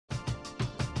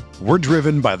We're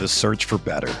driven by the search for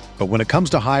better. But when it comes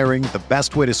to hiring, the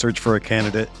best way to search for a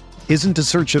candidate isn't to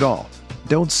search at all.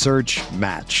 Don't search,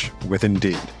 match with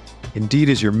Indeed. Indeed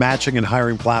is your matching and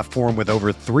hiring platform with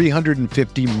over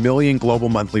 350 million global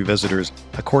monthly visitors,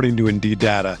 according to Indeed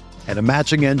data, and a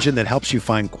matching engine that helps you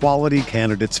find quality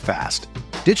candidates fast.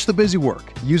 Ditch the busy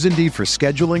work. Use Indeed for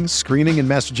scheduling, screening, and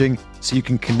messaging so you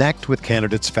can connect with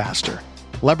candidates faster.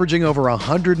 Leveraging over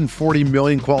 140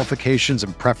 million qualifications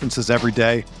and preferences every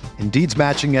day, Indeed's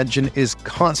matching engine is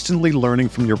constantly learning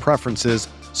from your preferences,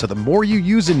 so the more you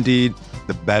use Indeed,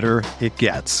 the better it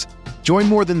gets. Join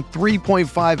more than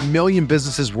 3.5 million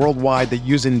businesses worldwide that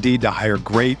use Indeed to hire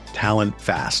great talent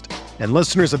fast. And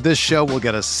listeners of this show will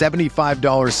get a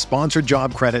 $75 sponsored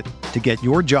job credit to get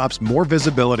your jobs more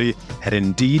visibility at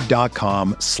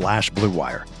Indeed.com/Blue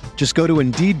Wire. Just go to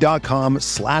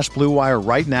Indeed.com/Blue Wire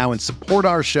right now and support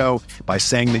our show by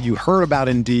saying that you heard about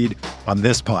Indeed on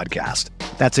this podcast.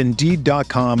 That's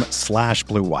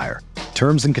Indeed.com/Blue Wire.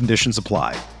 Terms and conditions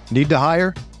apply. Need to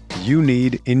hire? You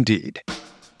need Indeed.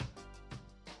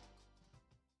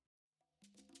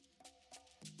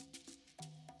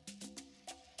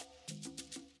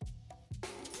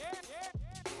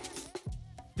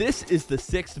 This is the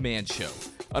Sixth Man Show,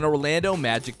 an Orlando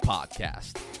Magic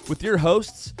podcast, with your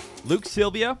hosts, Luke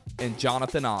Sylvia and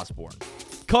Jonathan Osborne,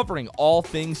 covering all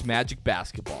things Magic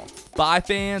basketball. By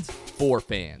fans, for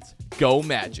fans. Go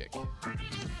Magic.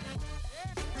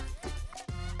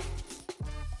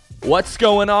 What's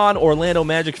going on, Orlando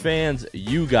Magic fans?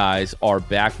 You guys are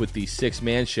back with the Sixth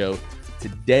Man Show.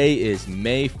 Today is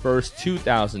May 1st,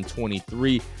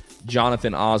 2023.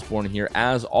 Jonathan Osborne here.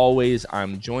 As always,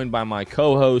 I'm joined by my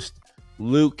co-host,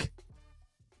 Luke.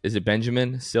 Is it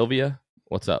Benjamin? Sylvia?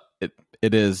 What's up?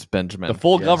 It is Benjamin. The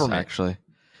full government. Actually.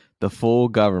 The full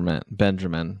government.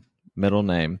 Benjamin. Middle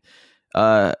name.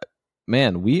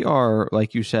 Man, we are,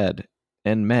 like you said,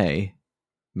 in May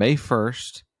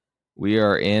 1st, we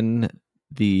are in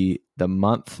the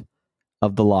month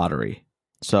of the lottery.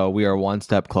 So we are one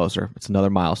step closer. It's another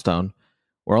milestone.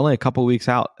 We're only a couple weeks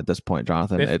out at this point,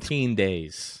 Jonathan. 15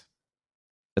 days.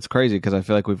 It's crazy because I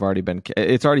feel like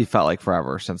it's already felt like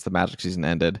forever since the Magic season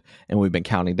ended, and we've been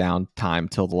counting down time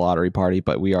till the lottery party,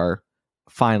 but we are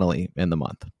finally in the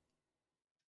month.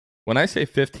 When I say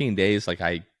 15 days, like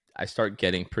I start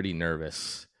getting pretty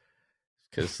nervous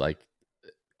because like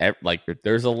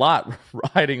there's a lot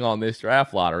riding on this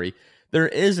draft lottery. There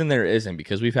is and there isn't,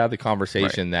 because we've had the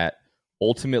conversation that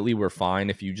ultimately we're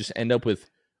fine if you just end up with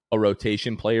a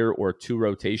rotation player or two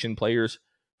rotation players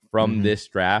from this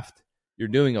draft. You're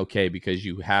doing okay because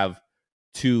you have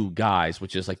two guys,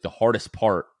 which is like the hardest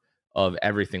part of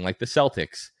everything. Like the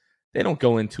Celtics, they don't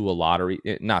go into a lottery,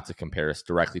 not to compare us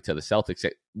directly to the Celtics,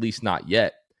 at least not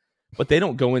yet, but they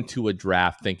don't go into a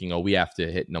draft thinking, oh, we have to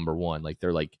hit number one. Like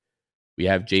they're like, we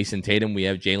have Jason Tatum, we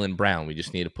have Jaylen Brown. We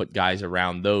just need to put guys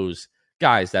around those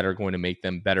guys that are going to make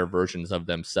them better versions of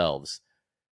themselves.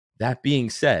 That being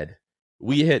said,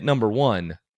 we hit number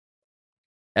one,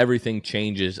 everything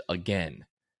changes again.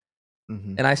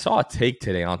 And I saw a take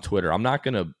today on Twitter. I'm not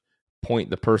going to point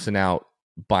the person out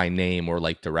by name or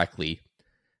like directly,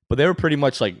 but they were pretty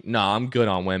much like, nah, I'm good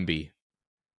on Wemby.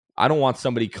 I don't want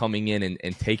somebody coming in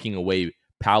and taking away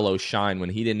Paolo's shine when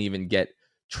he didn't even get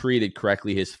treated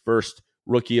correctly his first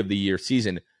rookie of the year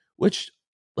season, which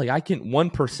like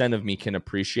 1% of me can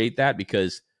appreciate that,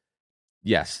 because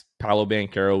yes, Paolo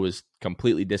Banchero was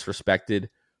completely disrespected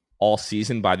all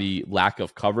season by the lack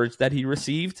of coverage that he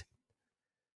received.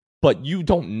 But you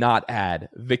don't not add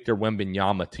Victor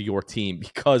Wembanyama to your team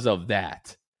because of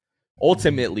that.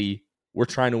 Ultimately, we're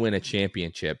trying to win a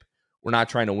championship. We're not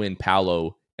trying to win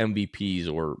Paolo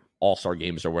MVPs or All-Star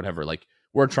games or whatever. Like,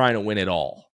 we're trying to win it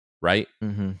all, right?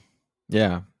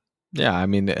 Yeah. Yeah, I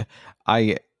mean,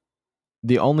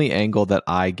 the only angle that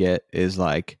I get is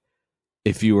like,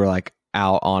 if you were like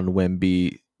out on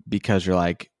Wemby because you're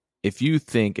like, if you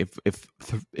think if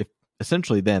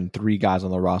essentially then three guys on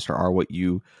the roster are what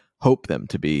you hope them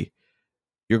to be,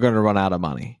 you're going to run out of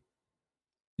money.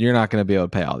 You're not going to be able to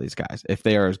pay all these guys if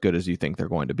they are as good as you think they're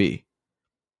going to be.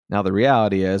 Now, the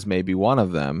reality is maybe one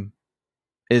of them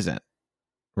isn't,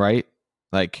 right?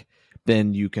 Like,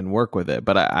 then you can work with it.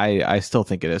 But I still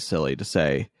think it is silly to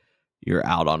say you're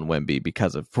out on Wemby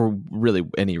because of, for really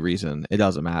any reason. It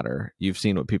doesn't matter. You've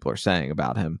seen what people are saying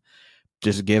about him.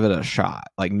 Just give it a shot.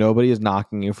 Like, nobody is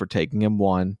knocking you for taking him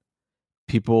one.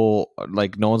 People,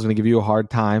 like, no one's going to give you a hard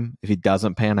time if he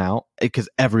doesn't pan out, because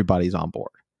everybody's on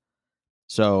board.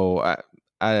 So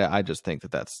I just think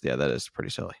that that is pretty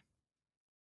silly.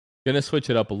 Going to switch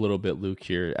it up a little bit, Luke,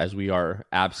 here, as we are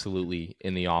absolutely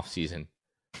in the off season.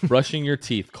 Brushing your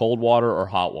teeth, cold water or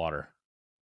hot water?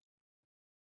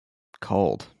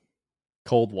 Cold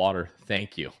water.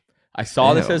 Thank you. I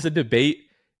saw this Ew. as a debate,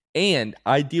 and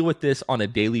I deal with this on a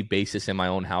daily basis in my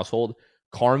own household.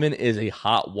 Carmen is a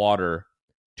hot water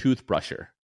toothbrusher.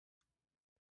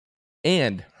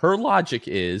 And her logic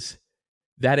is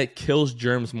that it kills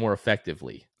germs more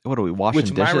effectively. What are we washing Which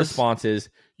dishes? my response is,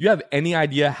 you have any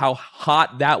idea how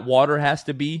hot that water has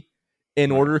to be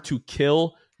in order to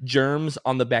kill germs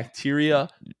on the bacteria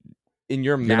in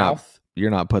your mouth? You're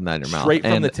not putting that in your mouth. Straight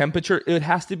from the temperature. It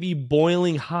has to be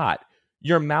boiling hot.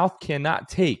 Your mouth cannot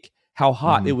take how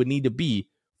hot it would need to be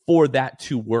for that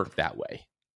to work that way.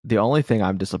 The only thing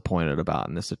I'm disappointed about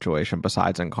in this situation,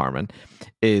 besides in Carmen,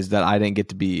 is that I didn't get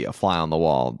to be a fly on the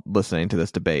wall listening to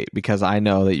this debate, because I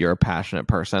know that you're a passionate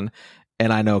person,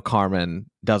 and I know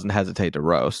Carmen doesn't hesitate to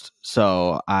roast.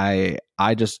 So I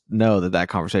just know that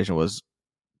conversation was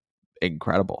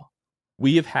incredible.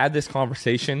 We have had this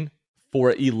conversation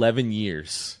for 11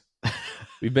 years.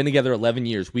 We've been together 11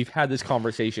 years. We've had this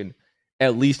conversation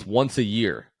at least once a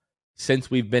year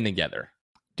since we've been together.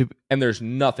 And there's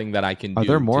nothing that I can do. Are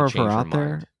there more of her her out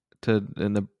mind. there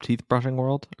in the teeth brushing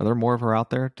world? Are there more of her out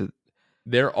there?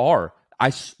 There are.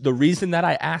 The reason that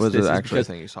I asked this is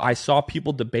because I saw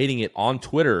people debating it on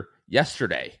Twitter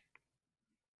yesterday.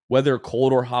 Whether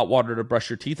cold or hot water to brush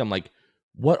your teeth. I'm like,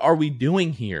 what are we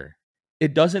doing here?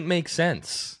 It doesn't make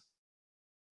sense.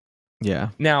 Yeah.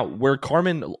 Now, where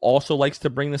Carmen also likes to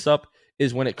bring this up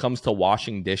is when it comes to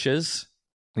washing dishes.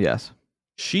 Yes.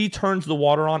 She turns the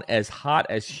water on as hot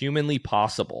as humanly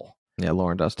possible. Yeah,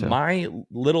 Lauren does too. My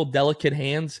little delicate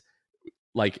hands,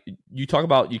 like you talk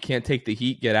about, you can't take the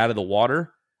heat, get out of the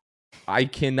water. I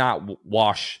cannot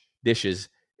wash dishes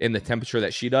in the temperature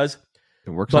that she does. It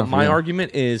works. But my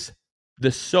argument is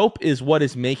the soap is what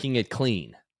is making it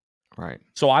clean. Right.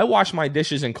 So I wash my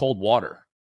dishes in cold water.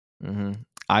 Mm-hmm.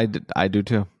 I do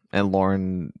too. And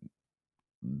Lauren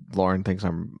thinks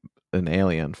I'm an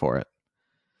alien for it.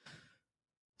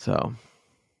 So I'm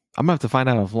gonna have to find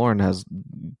out if Lauren has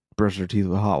brushed her teeth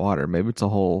with hot water. Maybe it's a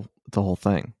whole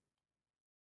thing.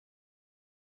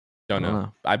 Don't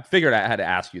know. I figured I had to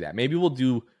ask you that. Maybe we'll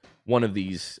do one of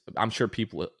these. I'm sure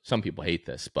some people hate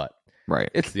this, but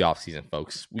right, it's the off season,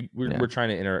 folks. We're trying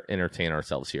to entertain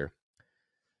ourselves here.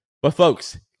 But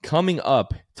folks, coming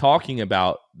up, talking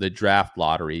about the draft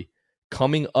lottery,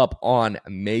 coming up on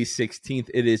May 16th,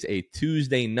 it is a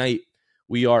Tuesday night.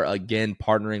 We are again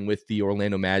partnering with the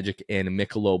Orlando Magic and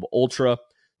Michelob Ultra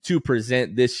to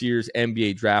present this year's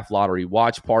NBA Draft Lottery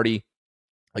Watch Party.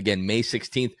 Again, May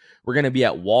 16th, we're going to be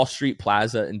at Wall Street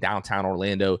Plaza in downtown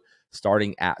Orlando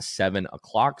starting at 7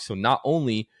 o'clock. So not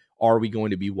only are we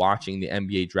going to be watching the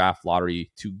NBA Draft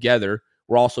Lottery together,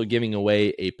 we're also giving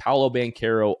away a Paolo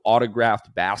Banchero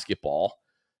autographed basketball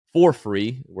for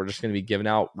free. We're just going to be giving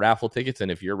out raffle tickets,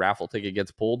 and if your raffle ticket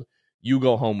gets pulled, you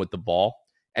go home with the ball.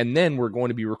 And then we're going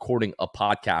to be recording a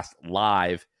podcast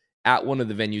live at one of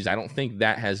the venues. I don't think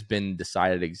that has been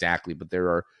decided exactly, but there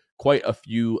are quite a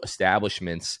few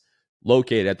establishments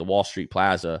located at the Wall Street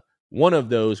Plaza. One of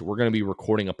those, we're going to be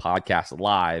recording a podcast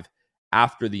live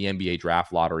after the NBA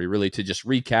Draft Lottery, really to just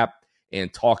recap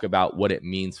and talk about what it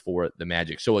means for the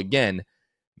Magic. So again,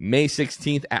 May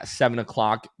 16th at 7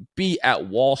 o'clock, be at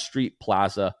Wall Street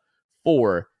Plaza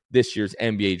for this year's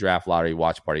NBA Draft Lottery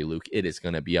Watch Party, Luke. It is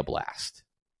going to be a blast.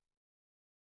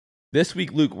 This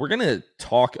week, Luke, we're going to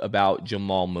talk about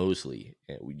Jamal Mosley.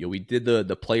 We did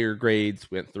the player grades,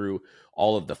 went through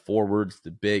all of the forwards,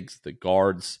 the bigs, the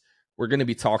guards. We're going to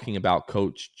be talking about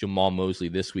Coach Jamal Mosley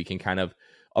this week and kind of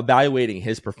evaluating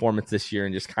his performance this year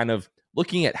and just kind of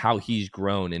looking at how he's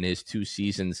grown in his 2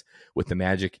 seasons with the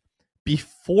Magic.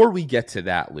 Before we get to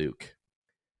that, Luke,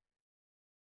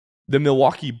 the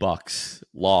Milwaukee Bucks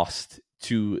lost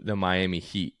to the Miami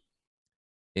Heat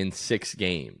in 6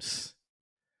 games.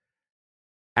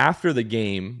 After the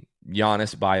game,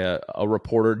 Giannis, by a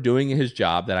reporter doing his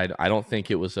job, that I don't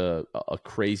think it was a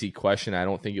crazy question. I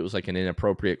don't think it was like an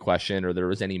inappropriate question or there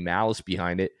was any malice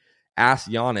behind it, asked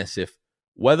Giannis if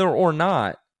whether or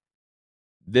not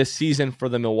this season for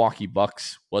the Milwaukee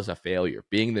Bucks was a failure,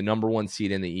 being the number 1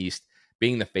 seed in the East,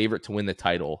 being the favorite to win the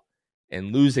title,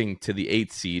 and losing to the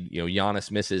 8th seed.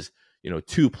 Giannis misses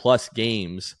 2+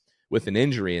 games with an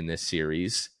injury in this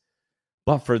series.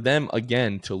 But for them,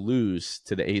 again, to lose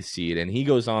to the 8th seed, and he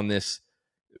goes on this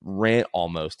rant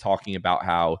almost talking about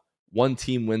how one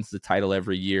team wins the title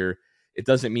every year. It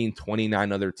doesn't mean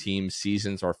 29 other teams'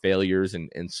 seasons are failures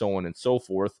and so on and so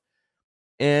forth.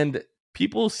 And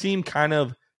people seem kind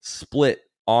of split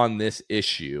on this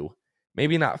issue.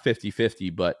 Maybe not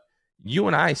 50-50, but you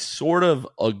and I sort of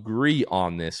agree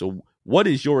on this. So what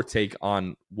is your take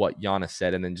on what Giannis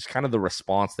said and then just kind of the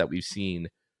response that we've seen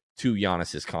to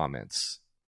Giannis's comments.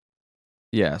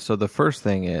 Yeah. So the first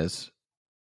thing is,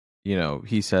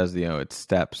 he says, it's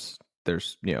steps.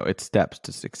 There's, it's steps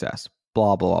to success.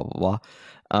 Blah, blah, blah,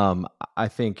 blah. I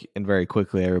think, and very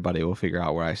quickly, everybody will figure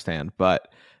out where I stand.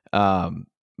 But the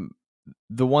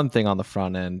one thing on the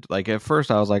front end, like at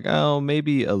first I was like, oh,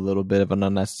 maybe a little bit of an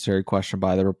unnecessary question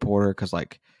by the reporter. Because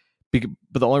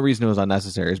but the only reason it was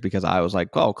unnecessary is because I was like,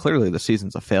 oh, clearly the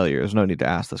season's a failure. There's no need to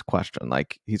ask this question.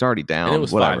 Like, he's already down. And it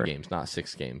was whatever. 5 games, not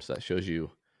 6 games. That shows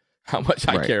you how much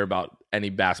I care about any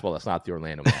basketball that's not the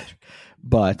Orlando Magic.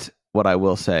 But what I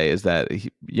will say is that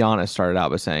Giannis started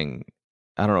out by saying,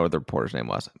 I don't know what the reporter's name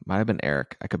was. It might have been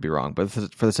Eric. I could be wrong. But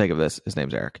for the sake of this, his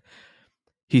name's Eric.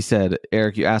 He said,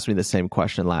 Eric, you asked me the same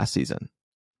question last season.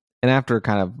 And after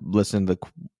kind of listening to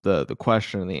the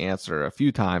question and the answer a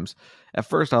few times, at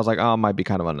first I was like, oh, it might be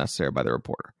kind of unnecessary by the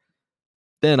reporter.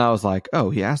 Then I was like, oh,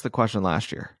 he asked the question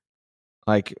last year.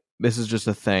 Like, this is just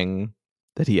a thing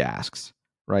that he asks,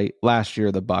 right? Last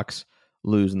year, the Bucks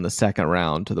lose in the second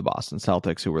round to the Boston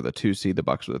Celtics, who were the 2 seed. The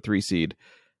Bucks were the 3 seed.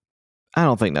 I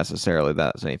don't think necessarily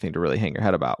that's anything to really hang your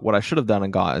head about. What I should have done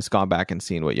is gone back and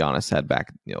seen what Giannis said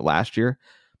back last year,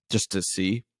 just to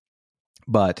see.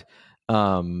 But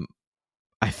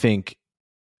I think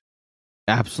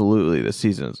absolutely the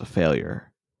season is a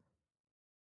failure.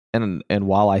 And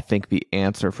while I think the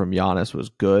answer from Giannis was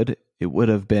good, it would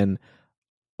have been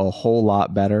a whole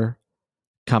lot better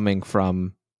coming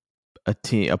from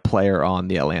a player on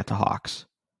the Atlanta Hawks,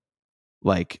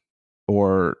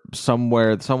 or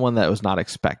someone that was not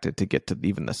expected to get to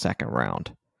even the second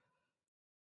round.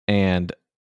 And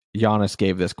Giannis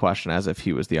gave this question as if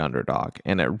he was the underdog,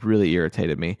 and it really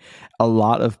irritated me. A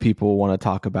lot of people want to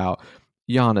talk about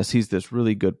Giannis. He's this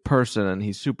really good person, and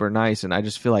he's super nice, and I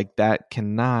just feel like that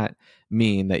cannot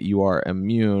mean that you are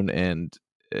immune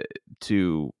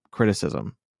to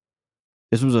criticism.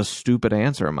 This was a stupid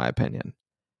answer, in my opinion.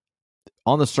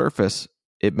 On the surface,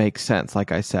 it makes sense,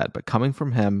 like I said, but coming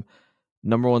from him,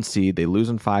 number 1 seed, they lose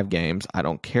in 5 games. I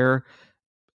don't care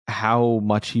how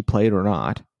much he played or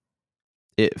not.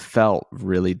 It felt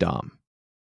really dumb.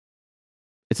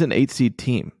 It's an 8 seed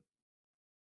team.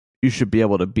 You should be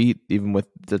able to beat even with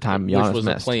the time Giannis Which was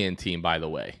missed. A play-in team, by the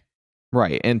way.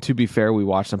 Right. And to be fair, we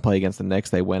watched them play against the Knicks.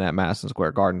 They win at Madison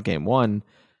Square Garden game 1.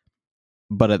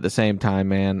 But at the same time,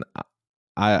 man,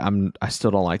 I still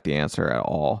don't like the answer at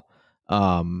all.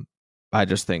 I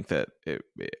just think that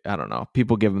I don't know.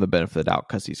 People give him the benefit of the doubt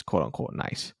because he's quote unquote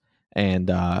nice, and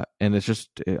it's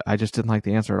just I just didn't like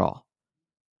the answer at all.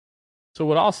 So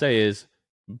what I'll say is,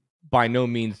 by no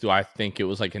means do I think it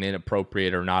was like an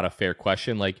inappropriate or not a fair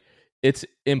question. Like, it's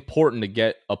important to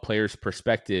get a player's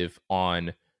perspective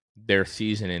on their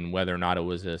season and whether or not it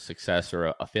was a success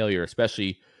or a failure,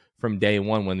 especially from day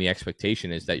one when the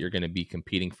expectation is that you're going to be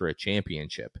competing for a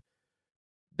championship.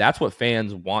 That's what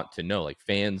fans want to know. Like,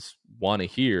 fans want to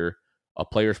hear a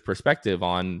player's perspective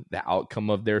on the outcome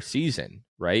of their season,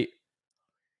 right?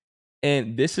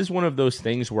 And this is one of those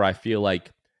things where I feel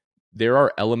like there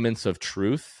are elements of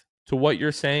truth to what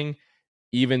you're saying,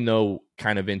 even though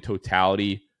kind of in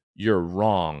totality, you're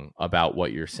wrong about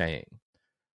what you're saying.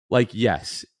 Like,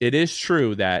 yes, it is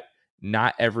true that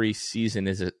not every season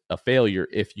is a failure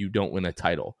if you don't win a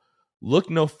title.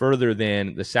 Look no further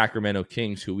than the Sacramento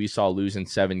Kings, who we saw lose in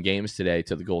 7 games today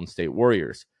to the Golden State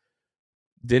Warriors.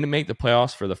 Didn't make the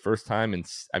playoffs for the first time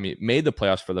made the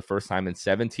playoffs for the first time in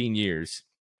 17 years.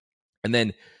 And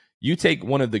then you take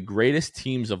one of the greatest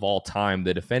teams of all time,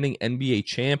 the defending NBA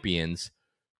champions,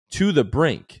 to the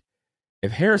brink.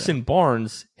 If Harrison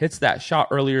Barnes hits that shot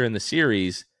earlier in the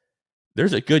series,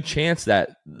 there's a good chance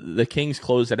that the Kings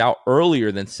close it out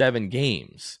earlier than 7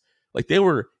 games. Like, they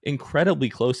were incredibly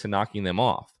close to knocking them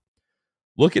off.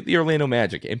 Look at the Orlando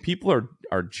Magic, and people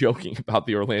are joking about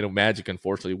the Orlando Magic,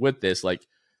 unfortunately, with this. Like,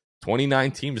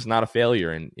 29 teams is not a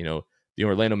failure, and the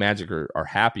Orlando Magic are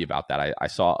happy about that. I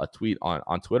saw a tweet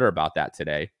on Twitter about that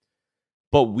today.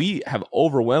 But we have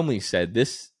overwhelmingly said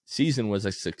this season was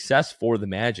a success for the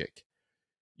Magic.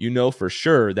 You know for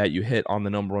sure that you hit on the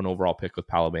number 1 overall pick with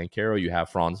Paolo Banchero. You have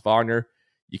Franz Wagner.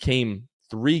 You came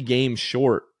 3 games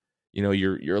short.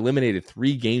 You're eliminated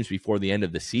 3 games before the end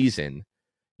of the season.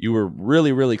 You were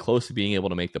really, really close to being able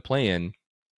to make the play-in.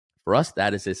 For us,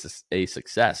 that is a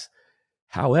success.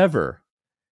 However,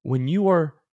 when you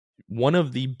are one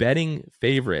of the betting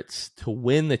favorites to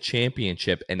win the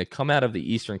championship and to come out of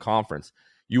the Eastern Conference,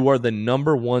 you are the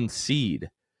number 1 seed.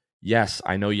 Yes,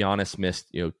 I know Giannis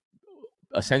missed,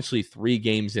 essentially 3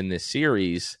 games in this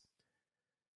series,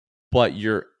 but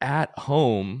you're at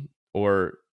home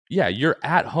you're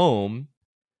at home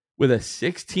with a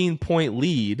 16-point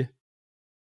lead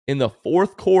in the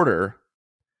 4th quarter,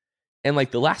 And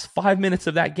like the last 5 minutes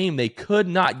of that game, they could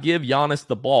not give Giannis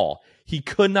the ball. He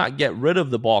could not get rid of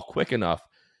the ball quick enough.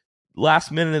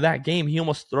 Last minute of that game, he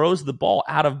almost throws the ball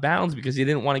out of bounds because he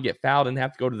didn't want to get fouled and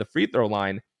have to go to the free throw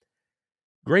line.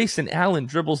 Grayson Allen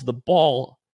dribbles the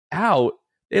ball out.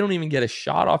 They don't even get a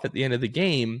shot off at the end of the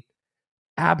game.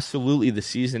 Absolutely, the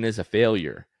season is a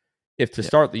failure. If to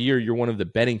start the year, you're one of the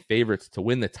betting favorites to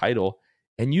win the title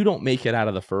and you don't make it out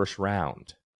of the first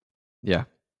round. Yeah.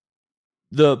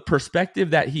 The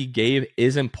perspective that he gave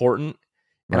is important,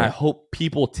 and I hope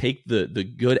people take the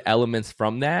good elements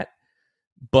from that.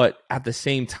 But at the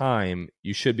same time,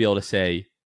 you should be able to say,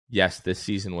 yes, this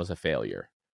season was a failure.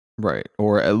 Right.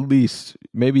 Or at least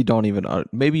maybe you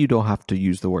don't have to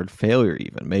use the word failure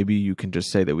even. Maybe you can just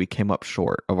say that we came up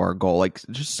short of our goal. Like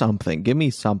just something. Give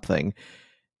me something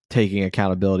taking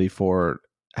accountability for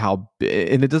and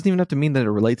it doesn't even have to mean that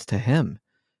it relates to him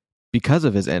because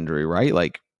of his injury, right?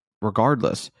 Like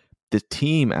regardless, the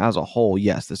team as a whole,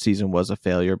 yes, the season was a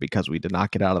failure because we did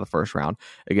not get out of the first round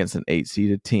against an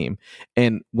 8-seeded team.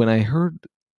 And when I heard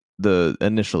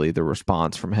initially the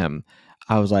response from him,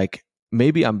 I was like,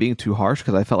 maybe I'm being too harsh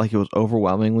because I felt like it was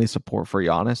overwhelmingly support for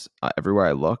Giannis everywhere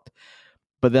I looked.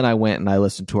 But then I went and I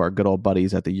listened to our good old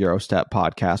buddies at the Eurostep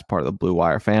podcast, part of the Blue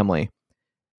Wire family,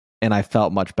 and I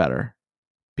felt much better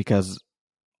because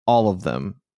all of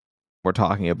them were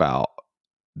talking about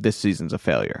this season's a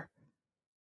failure.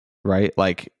 Right?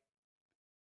 Like,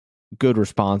 good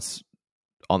response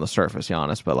on the surface,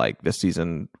 Giannis, but like this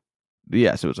season,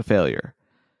 yes, it was a failure.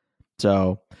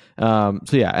 So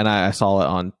yeah, and I saw it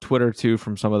on Twitter too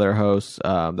from some of their hosts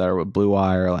that are with Blue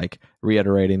Wire, like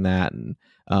reiterating that, and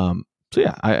so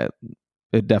yeah,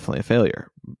 it definitely a failure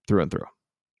through and through.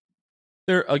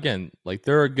 There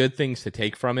are good things to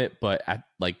take from it, but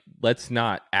let's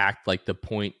not act like the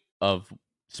point of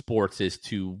sports is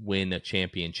to win a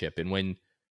championship, and when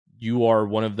you are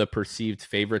one of the perceived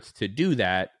favorites to do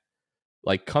that,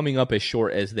 like coming up as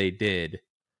short as they did,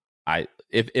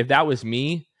 if that was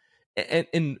me,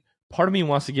 and part of me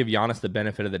wants to give Giannis the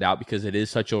benefit of the doubt because it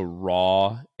is such a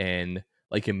raw and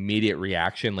like immediate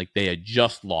reaction. Like they had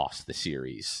just lost the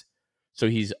series, so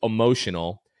he's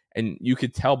emotional, and you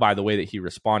could tell by the way that he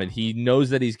responded. He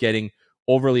knows that he's getting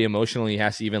overly emotional. He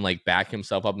has to even like back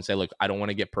himself up and say, "Look, I don't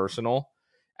want to get personal."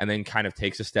 And then kind of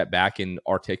takes a step back and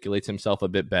articulates himself a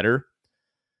bit better.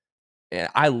 And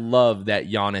I love that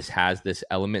Giannis has this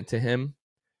element to him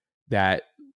that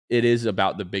it is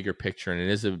about the bigger picture, and it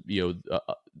is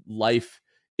life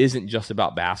isn't just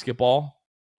about basketball.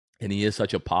 And he is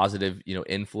such a positive,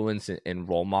 influence and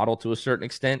role model to a certain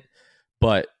extent.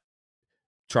 But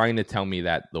trying to tell me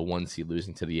that the 1 seed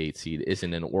losing to the 8 seed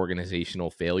isn't an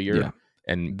organizational failure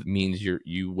and means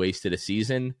you wasted a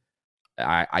season,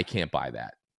 I can't buy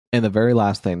that. And the very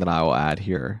last thing that I will add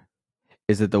here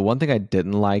is that the one thing I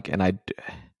didn't like, and I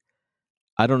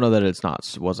don't know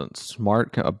that wasn't a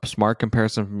smart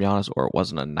comparison from Giannis, or it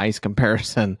wasn't a nice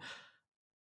comparison.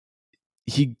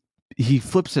 He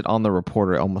flips it on the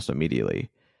reporter almost immediately,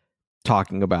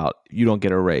 talking about you don't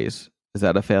get a raise. Is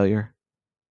that a failure?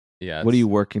 Yeah. What are you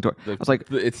working toward? I was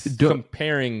like, it's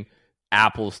comparing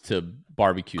apples to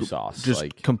barbecue sauce.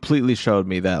 Just completely showed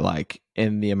me that like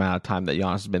in the amount of time that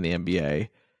Giannis has been in the NBA,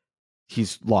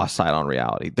 he's lost sight on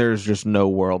reality. There's just no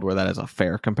world where that is a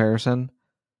fair comparison.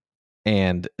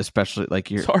 And especially like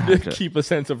it's hard to keep a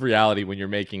sense of reality when you're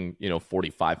making,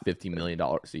 $45-50 million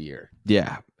a year.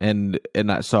 Yeah.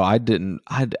 So I didn't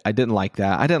like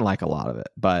that. I didn't like a lot of it,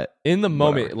 but in the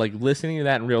moment, like listening to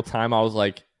that in real time, I was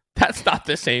like, that's not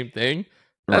the same thing.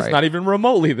 That's not even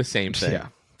remotely the same thing. Yeah.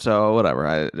 So whatever,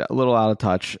 a little out of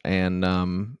touch, and I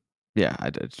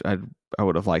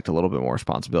would have liked a little bit more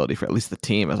responsibility for at least the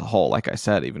team as a whole. Like I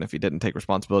said, even if he didn't take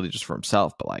responsibility just for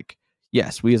himself, but like,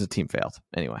 yes, we as a team failed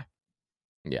anyway.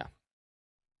 Yeah.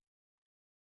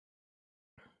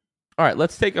 All right,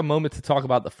 let's take a moment to talk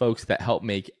about the folks that help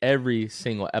make every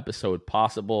single episode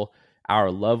possible, our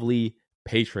lovely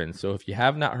patrons. So if you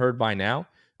have not heard by now,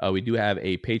 we do have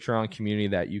a Patreon community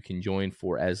that you can join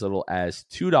for as little as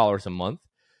 $2 a month.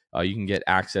 You can get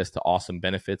access to awesome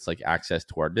benefits like access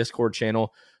to our Discord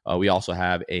channel. We also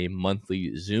have a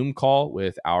monthly Zoom call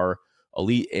with our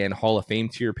Elite and Hall of Fame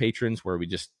tier patrons where we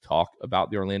just talk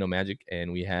about the Orlando Magic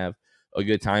and we have a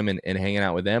good time and hanging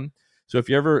out with them. So if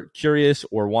you're ever curious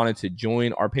or wanted to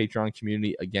join our Patreon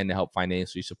community, again, to help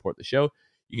financially support the show,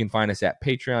 you can find us at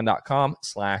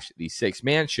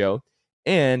patreon.com/the6man-show.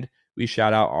 And we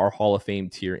shout out our Hall of Fame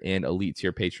tier and Elite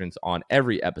tier patrons on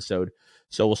every episode.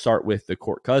 So we'll start with the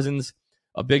Court Cousins.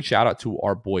 A big shout out to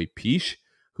our boy Peach,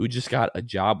 who just got a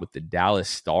job with the Dallas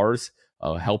Stars,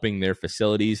 helping their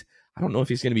facilities. I don't know if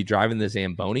he's going to be driving the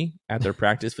Zamboni at their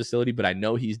practice facility, but I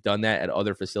know he's done that at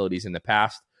other facilities in the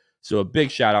past. So a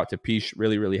big shout out to Peach.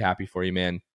 Really, really happy for you,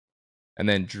 man. And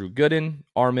then Drew Gooden,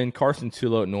 Armin, Carson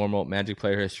Tulo, Normal, Magic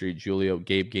Player History, Julio,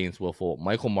 Gabe Gaines, Wiffle,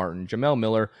 Michael Martin, Jamel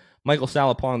Miller, Michael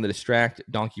Salapon, The Distract,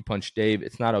 Donkey Punch Dave,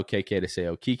 It's Not Okay to Say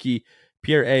Okiki,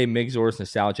 Pierre A, Migzors,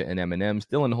 Nostalgia, and M&M's,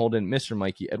 Dylan Holden, Mr.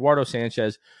 Mikey, Eduardo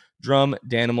Sanchez, Drum,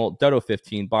 Danimal,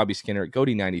 Dutto15, Bobby Skinner,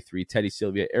 Goody93, Teddy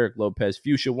Sylvia, Eric Lopez,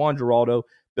 Fuchsia, Juan Geraldo,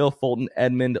 Bill Fulton,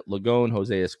 Edmund, Lagone,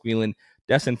 Jose Esquilin,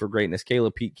 Destined for Greatness,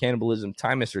 Caleb Pete, Cannibalism,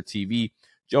 Time Mr. TV,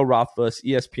 Joe Rothfuss,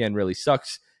 ESPN Really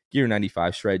Sucks, Gear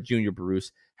 95 Shred, Junior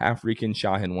Bruce, Half Rican,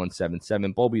 Shahin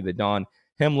 177, Bulby the Don,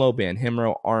 Hemlo, Ban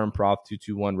Himro, RM Prof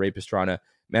 221, Ray Pastrana,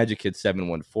 Magic Kid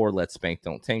 714, Let's Spank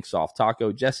Don't Tank, Soft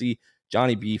Taco, Jesse,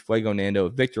 Johnny B, Fuego Nando,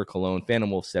 Victor Cologne,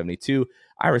 Phantom Wolf 72,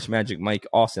 Irish Magic Mike,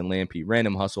 Austin Lampy,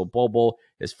 Random Hustle, Bobo.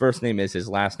 His first name is his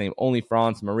last name, Only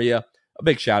Franz, Maria. A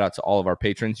big shout out to all of our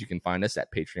patrons. You can find us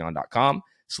at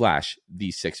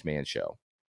patreon.com/The6Man Show.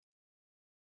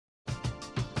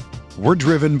 We're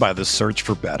driven by the search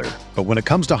for better. But when it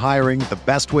comes to hiring, the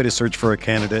best way to search for a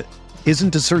candidate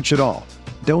isn't to search at all.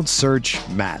 Don't search,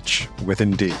 match with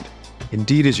Indeed.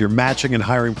 Indeed is your matching and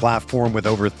hiring platform with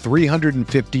over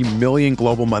 350 million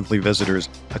global monthly visitors,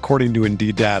 according to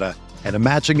Indeed data, and a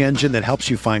matching engine that helps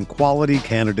you find quality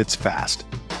candidates fast.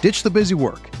 Ditch the busy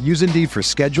work. Use Indeed for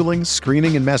scheduling,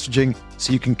 screening, and messaging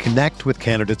so you can connect with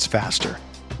candidates faster.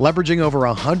 Leveraging over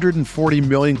 140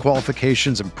 million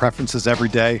qualifications and preferences every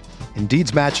day,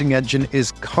 Indeed's matching engine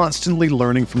is constantly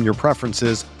learning from your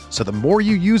preferences, so the more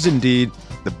you use Indeed,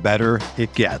 the better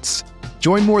it gets.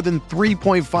 Join more than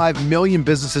 3.5 million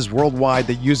businesses worldwide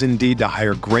that use Indeed to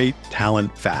hire great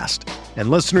talent fast. And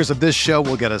listeners of this show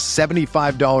will get a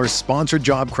 $75 sponsored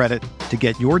job credit to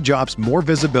get your jobs more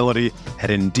visibility at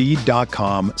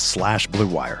Indeed.com/Blue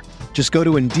Wire. Just go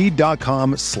to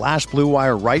Indeed.com/Blue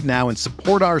Wire right now and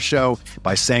support our show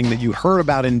by saying that you heard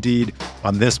about Indeed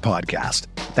on this podcast.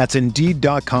 That's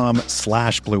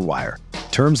Indeed.com/Blue Wire.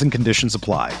 Terms and conditions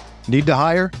apply. Need to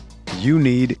hire? You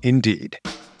need Indeed.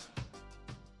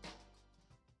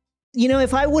 You know,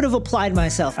 if I would have applied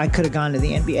myself, I could have gone to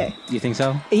the NBA. You think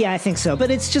so? Yeah, I think so.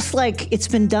 But it's just like, it's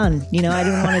been done. You know, I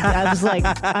didn't want to, I was like,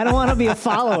 I don't want to be a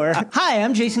follower. Hi,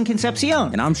 I'm Jason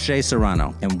Concepcion. And I'm Shea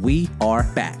Serrano. And we are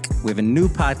back. We have a new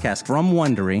podcast from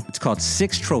Wondery. It's called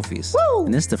Six Trophies. Woo!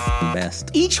 And it's the best.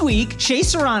 Each week, Shea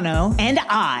Serrano and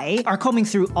I are combing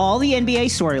through all the NBA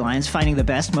storylines, finding the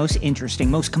best, most interesting,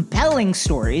 most compelling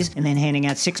stories, and then handing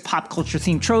out 6 pop culture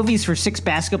themed trophies for 6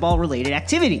 basketball related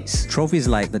activities. Trophies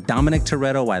like the Dominic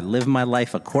Toretto I Live My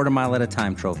Life a Quarter Mile at a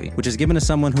Time trophy, which is given to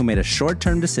someone who made a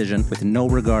short-term decision with no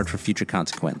regard for future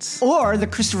consequence. Or the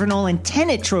Christopher Nolan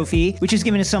Tenet trophy, which is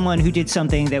given to someone who did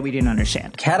something that we didn't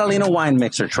understand. Catalina Wine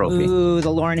Mixer trophy. Ooh, the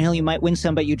Lauryn Hill You Might Win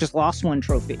Some, But You Just Lost One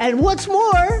trophy. And what's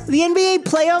more, the NBA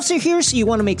playoffs are here, so you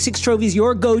want to make 6 Trophies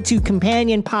your go-to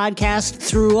companion podcast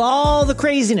through all the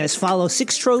craziness. Follow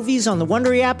 6 Trophies on the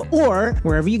Wondery app or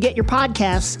wherever you get your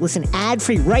podcasts. Listen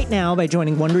ad-free right now by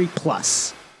joining Wondery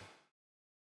Plus.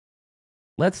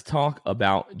 Let's talk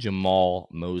about Jamal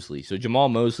Mosley. So Jamal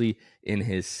Mosley in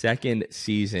his second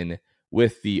season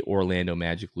with the Orlando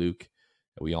Magic, Luke.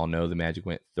 We all know the Magic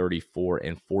went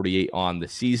 34-48 on the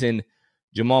season.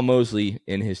 Jamal Mosley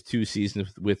in his 2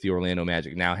 seasons with the Orlando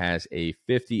Magic now has a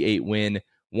 58-win,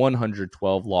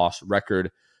 112-loss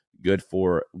record. Good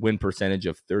for win percentage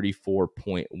of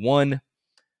 34.1.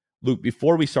 Luke,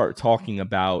 before we start talking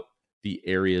about the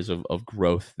areas of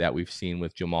growth that we've seen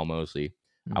with Jamal Mosley,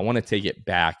 I want to take it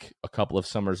back a couple of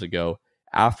summers ago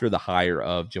after the hire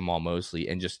of Jamal Mosley,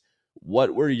 and just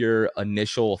what were your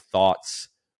initial thoughts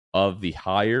of the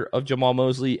hire of Jamal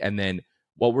Mosley, and then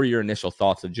what were your initial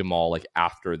thoughts of Jamal like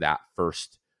after that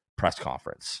first press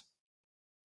conference?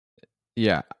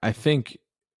 Yeah, I think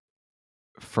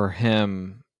for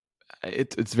him,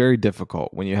 it's very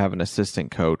difficult when you have an assistant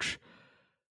coach.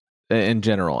 In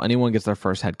general, anyone gets their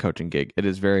first head coaching gig, it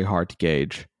is very hard to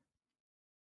gauge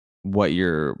what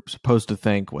you're supposed to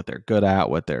think, what they're good at,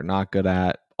 what they're not good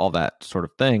at, all that sort of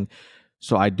thing.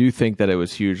 So I do think that it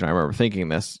was huge. And I remember thinking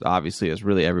this, obviously, as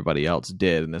really everybody else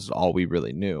did, and this is all we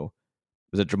really knew,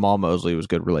 was that Jamal Mosley was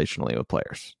good relationally with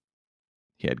players.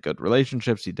 He had good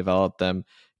relationships. He developed them,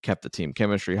 kept the team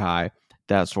chemistry high,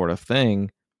 that sort of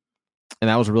thing. And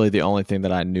that was really the only thing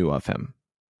that I knew of him,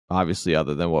 obviously,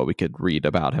 other than what we could read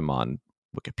about him on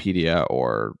Wikipedia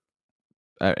or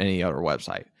any other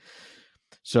website.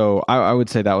 So I would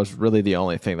say that was really the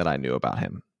only thing that I knew about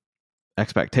him.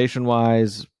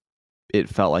 Expectation-wise, it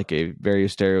felt like a very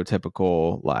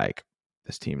stereotypical, like,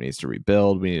 this team needs to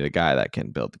rebuild. We need a guy that can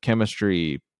build the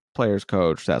chemistry, players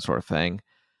coach, that sort of thing.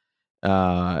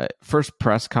 First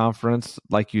press conference,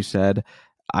 like you said,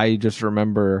 I just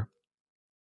remember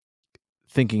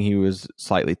thinking he was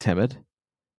slightly timid.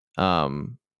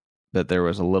 That there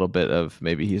was a little bit of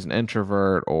maybe he's an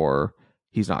introvert or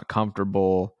he's not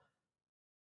comfortable,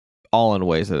 all in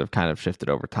ways that have kind of shifted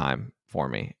over time for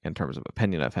me in terms of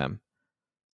opinion of him.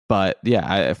 But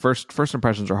yeah, first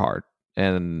impressions are hard,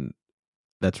 and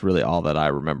that's really all that I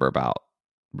remember about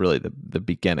really the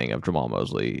beginning of Jamal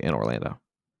Mosley in Orlando.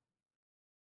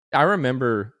 I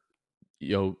remember,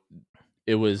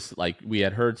 it was like we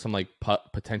had heard some like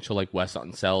potential like Wes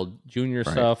Unseld Jr.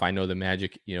 stuff. I know the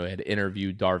Magic, had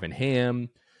interviewed Darvin Ham,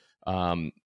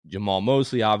 Jamal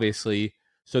Mosley, obviously.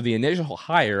 So the initial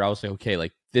hire, I was like, okay,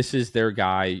 like this is their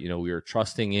guy. We were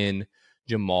trusting in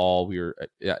Jamal. We were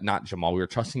not Jamal. We were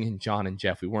trusting in John and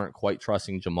Jeff. We weren't quite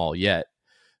trusting Jamal yet.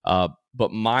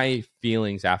 But my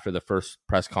feelings after the first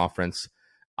press conference,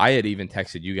 I had even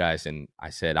texted you guys and I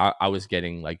said I was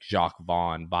getting like Jacques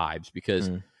Vaughn vibes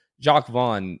because Jacques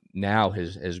Vaughn now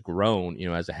has grown,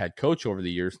 as a head coach over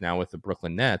the years now with the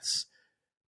Brooklyn Nets,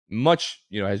 much,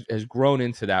 has grown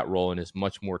into that role and is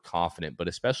much more confident, but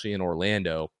especially in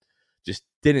Orlando, just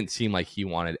didn't seem like he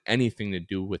wanted anything to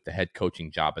do with the head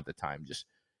coaching job at the time. Just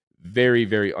very,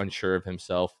 very unsure of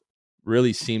himself,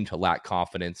 really seemed to lack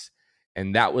confidence.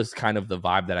 And that was kind of the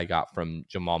vibe that I got from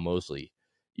Jamal Mosley.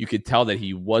 You could tell that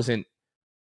he wasn't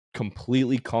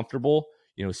completely comfortable,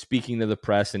 speaking to the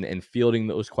press and fielding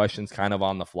those questions kind of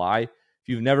on the fly. If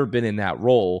you've never been in that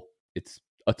role, it's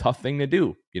a tough thing to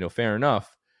do, fair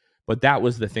enough. But that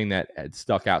was the thing that had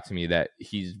stuck out to me, that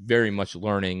he's very much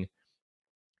learning.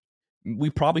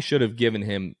 We probably should have given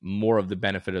him more of the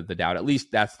benefit of the doubt. At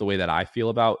least that's the way that I feel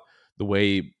about the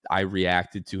way I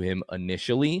reacted to him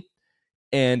initially.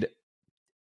 And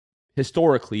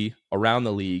historically around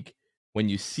the league, when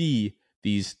you see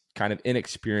these kind of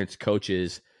inexperienced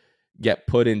coaches get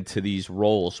put into these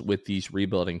roles with these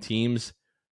rebuilding teams,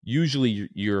 usually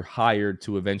you're hired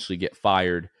to eventually get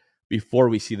fired before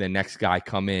we see the next guy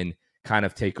come in, kind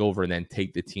of take over and then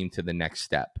take the team to the next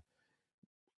step.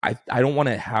 I don't want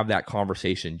to have that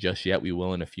conversation just yet. We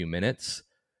will in a few minutes.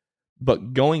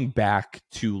 But going back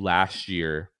to last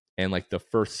year and like the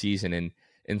first season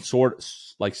and sort of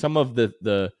like some of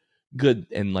the good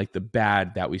and like the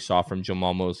bad that we saw from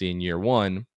Jamal Mosley in year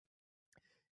one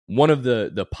of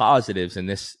the positives, and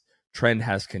this trend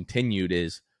has continued,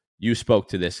 is you spoke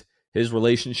to this, his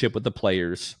relationship with the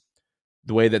players,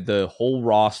 the way that the whole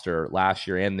roster last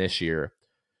year and this year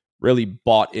really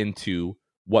bought into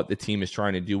what the team is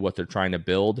trying to do, what they're trying to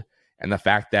build, and the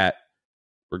fact that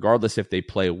regardless if they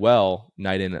play well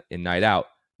night in and night out,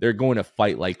 they're going to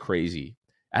fight like crazy.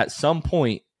 At some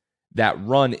point, that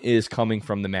run is coming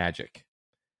from the Magic.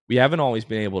 We haven't always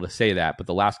been able to say that, but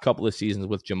the last couple of seasons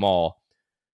with Jamal,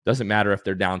 doesn't matter if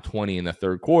they're down 20 in the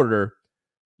third quarter,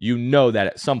 you know that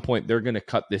at some point they're going to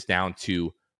cut this down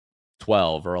to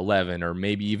 12 or 11 or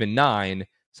maybe even 9.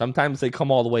 Sometimes they come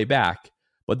all the way back,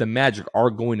 but the Magic are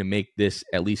going to make this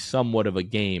at least somewhat of a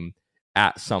game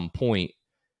at some point.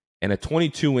 And a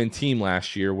 22-win team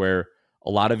last year where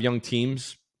a lot of young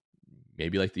teams,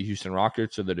 maybe like the Houston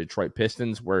Rockets or the Detroit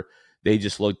Pistons, where they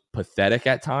just looked pathetic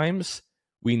at times,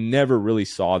 we never really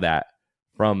saw that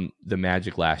from the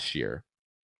Magic last year.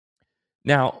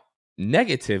 Now,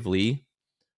 negatively,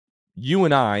 you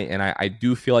and I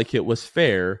do feel like it was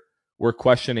fair, we're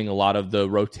questioning a lot of the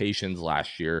rotations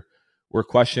last year. We're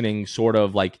questioning sort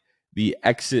of like the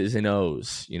X's and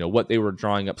O's, what they were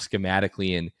drawing up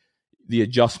schematically and the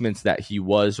adjustments that he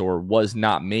was or was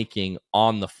not making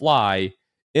on the fly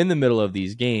in the middle of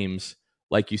these games,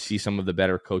 like you see some of the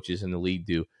better coaches in the league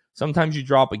do. Sometimes you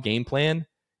drop a game plan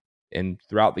and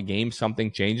throughout the game,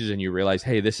 something changes and you realize,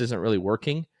 hey, this isn't really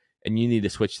working and you need to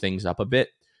switch things up a bit.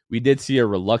 We did see a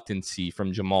reluctancy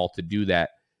from Jamal to do that,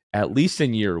 at least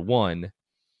in year one.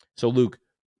 So, Luke,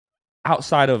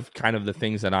 outside of kind of the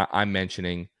things that I'm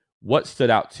mentioning, what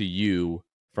stood out to you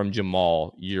from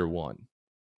Jamal year one?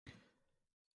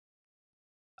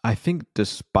 I think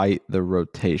despite the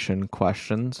rotation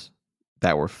questions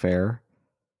that were fair,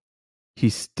 he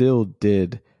still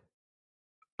did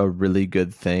a really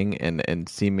good thing and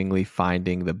seemingly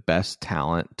finding the best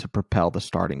talent to propel the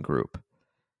starting group.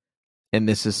 And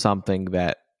this is something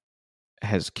that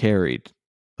has carried.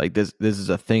 Like this is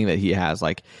a thing that he has.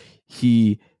 Like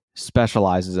he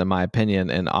specializes, in my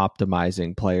opinion, in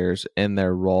optimizing players in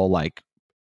their role, like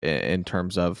in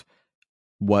terms of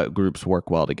what groups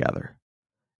work well together.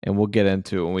 And we'll get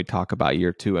into it when we talk about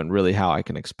year two and really how I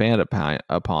can expand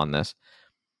upon this.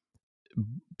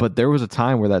 But there was a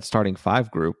time where that starting five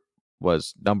group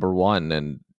was number one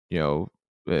and,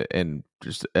 in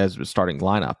just as a starting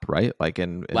lineup, right? Like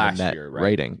in Last the net year, right?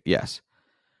 rating. Yes.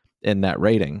 In that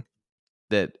rating,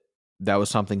 that was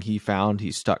something he found.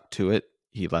 He stuck to it.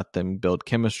 He let them build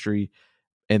chemistry,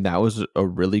 and that was a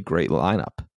really great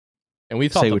lineup. And we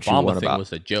thought Say the what you Bamba want thing about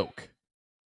was a joke.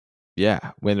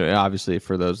 Yeah, when obviously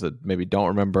for those that maybe don't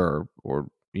remember or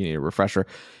you need a refresher,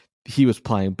 he was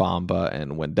playing Bamba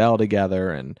and Wendell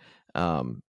together, and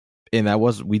that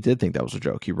was, we did think that was a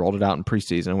joke. He rolled it out in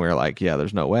preseason, and we were like, yeah,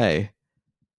 there's no way.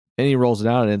 And he rolls it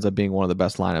out, and it ends up being one of the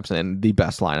best lineups and the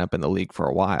best lineup in the league for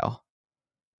a while.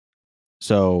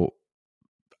 So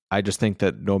I just think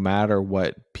that no matter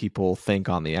what people think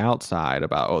on the outside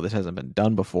about, oh, this hasn't been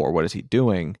done before, what is he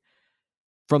doing?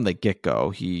 From the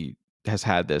get-go, he has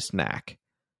had this knack.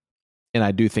 And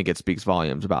I do think it speaks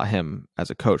volumes about him as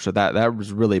a coach. So that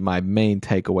was really my main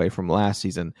takeaway from last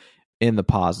season, in the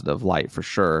positive light for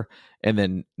sure. And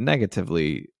then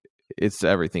negatively, it's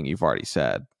everything you've already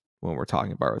said when we're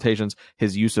talking about rotations.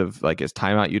 His use of like his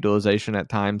timeout utilization at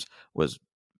times was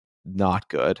not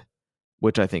good,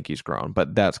 which I think he's grown.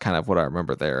 But that's kind of what I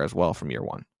remember there as well from year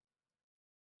one.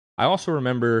 I also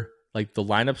remember like the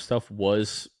lineup stuff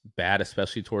was bad,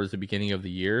 especially towards the beginning of the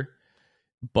year.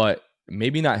 But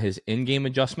maybe not his in-game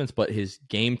adjustments, but his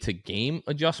game-to-game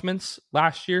adjustments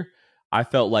last year, I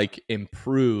felt like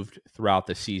improved throughout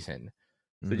the season.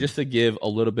 So just to give a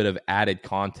little bit of added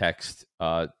context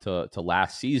to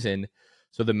last season,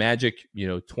 so the Magic,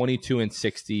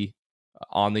 22-60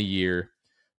 on the year.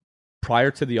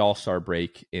 Prior to the All-Star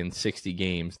break in 60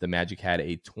 games, the Magic had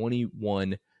a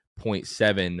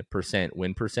 21.7%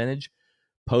 win percentage.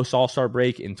 Post All-Star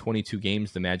break in 22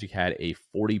 games, the Magic had a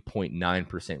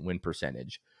 40.9% win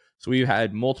percentage. So we've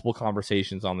had multiple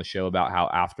conversations on the show about how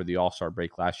after the All-Star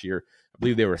break last year, I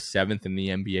believe they were 7th in the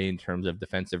NBA in terms of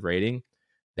defensive rating.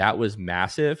 That was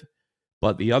massive.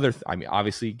 But the other,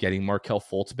 obviously getting Markelle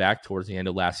Fultz back towards the end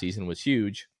of last season was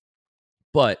huge.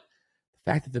 But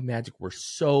the fact that the Magic were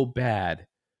so bad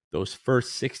those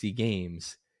first 60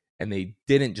 games, and they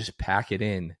didn't just pack it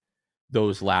in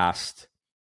those last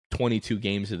 22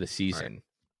 games of the season. Right.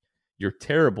 You're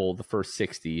terrible the first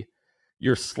 60.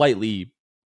 You're slightly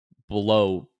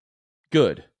below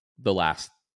good the last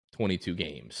 22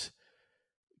 games.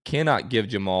 Cannot give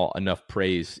Jamal enough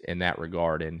praise in that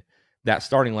regard. And that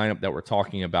starting lineup that we're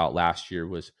talking about last year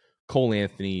was Cole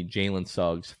Anthony, Jalen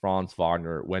Suggs, Franz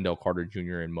Wagner, Wendell Carter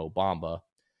Jr., and Mo Bamba.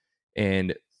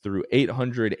 And through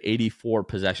 884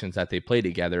 possessions that they played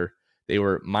together, they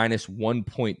were minus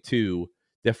 1.2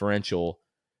 differential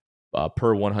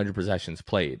per 100 possessions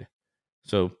played.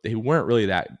 So they weren't really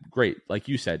that great. Like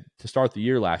you said, to start the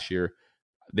year last year,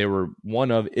 they were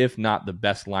one of, if not the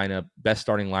best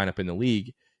starting lineup in the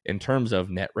league in terms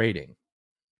of net rating.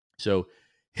 So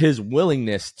his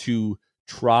willingness to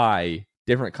try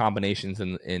different combinations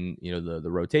in the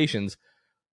rotations,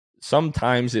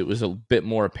 sometimes it was a bit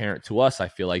more apparent to us, I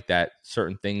feel like, that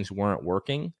certain things weren't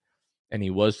working, and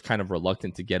he was kind of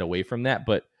reluctant to get away from that.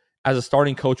 But as a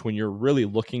starting coach, when you're really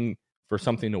looking for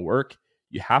something to work,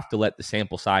 you have to let the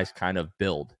sample size kind of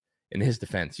build. In his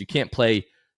defense, you can't play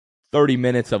 30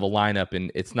 minutes of a lineup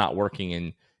and it's not working,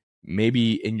 and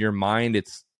maybe in your mind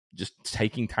it's just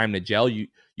taking time to gel. You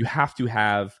have to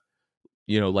have,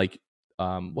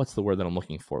 what's the word that I'm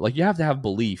looking for? Like, you have to have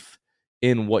belief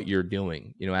in what you're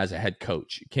doing, as a head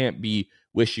coach. You can't be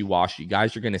wishy-washy.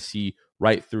 Guys are going to see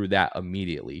right through that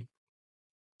immediately.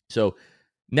 So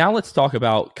now let's talk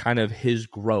about kind of his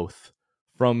growth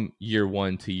from year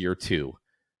one to year two.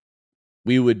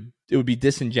 It would be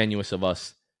disingenuous of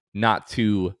us not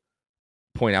to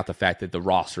point out the fact that the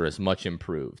roster is much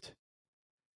improved.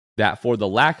 That for the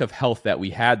lack of health that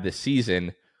we had this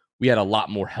season, we had a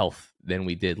lot more health than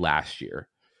we did last year.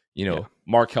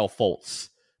 Markelle Fultz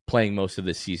playing most of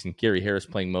the season, Gary Harris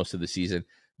playing most of the season,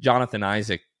 Jonathan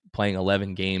Isaac playing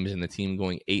 11 games and the team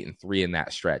going 8-3 in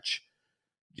that stretch.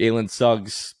 Jalen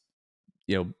Suggs,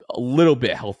 a little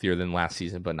bit healthier than last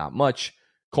season, but not much.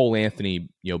 Cole Anthony,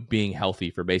 being healthy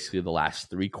for basically the last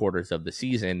 3 quarters of the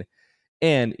season,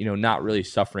 and, not really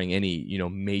suffering any,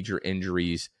 major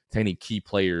injuries to any key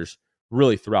players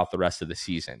really throughout the rest of the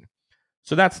season.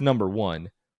 So that's number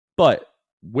one. But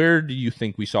where do you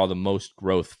think we saw the most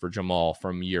growth for Jamal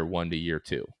from year one to year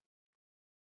two?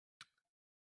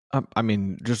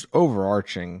 Just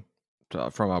overarching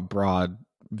from a broad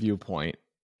viewpoint,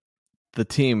 the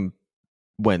team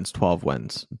wins 12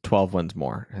 wins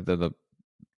more. They're the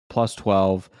plus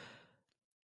 12.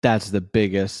 That's the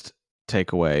biggest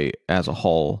takeaway as a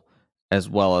whole, as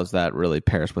well as that really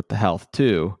pairs with the health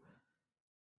too.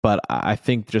 But I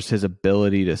think just his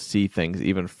ability to see things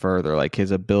even further, like his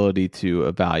ability to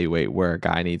evaluate where a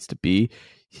guy needs to be.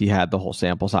 he had the whole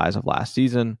sample size of last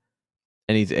season,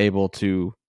 and he's able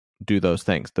to do those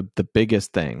things. The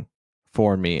biggest thing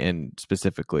for me, and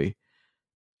specifically,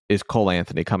 is Cole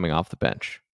Anthony coming off the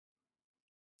bench.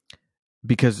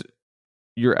 Because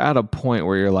you're at a point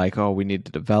where you're like, oh, we need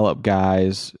to develop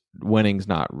guys. Winning's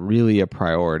not really a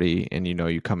priority, and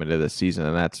you come into this season,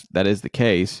 and that is the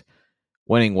case.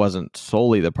 Winning wasn't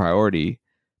solely the priority.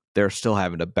 They're still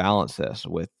having to balance this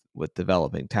with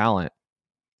developing talent.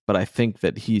 But I think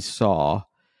that he saw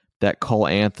that Cole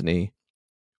Anthony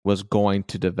was going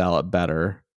to develop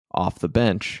better off the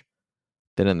bench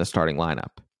than in the starting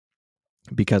lineup.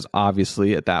 Because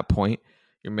obviously at that point,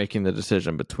 you're making the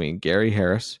decision between Gary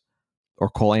Harris or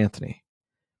Cole Anthony.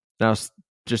 Now,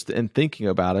 just in thinking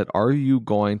about it, are you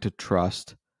going to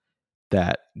trust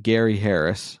that Gary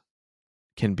Harris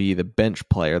can be the bench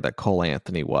player that Cole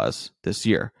Anthony was this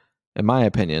year? In my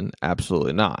opinion,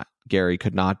 absolutely not. Gary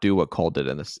could not do what Cole did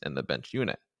in the bench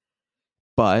unit.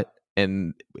 But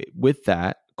with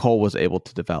that, Cole was able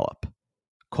to develop.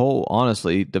 Cole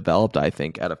honestly developed, I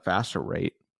think, at a faster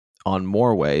rate on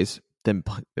more ways than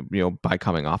by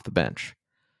coming off the bench.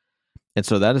 And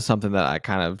so that is something that I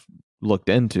kind of looked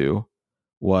into,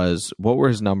 was what were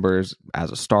his numbers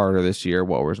as a starter this year?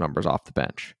 What were his numbers off the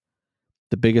bench?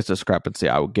 The biggest discrepancy,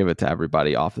 I would give it to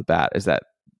everybody off the bat, is that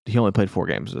he only played 4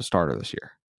 games as a starter this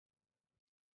year.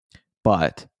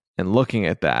 But in looking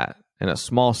at that, in a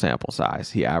small sample size,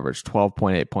 he averaged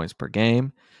 12.8 points per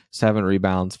game, 7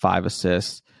 rebounds, 5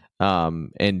 assists,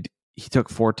 and he took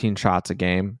 14 shots a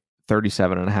game,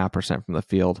 37.5% from the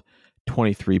field,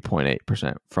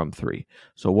 23.8% from 3.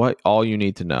 So what all you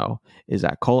need to know is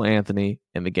that Cole Anthony,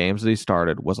 in the games that he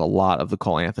started, was a lot of the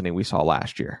Cole Anthony we saw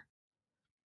last year.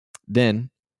 Then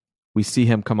we see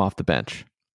him come off the bench.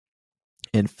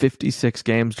 In 56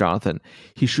 games, Jonathan,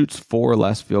 he shoots 4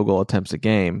 less field goal attempts a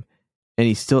game, and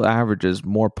he still averages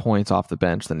more points off the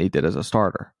bench than he did as a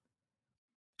starter.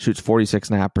 Shoots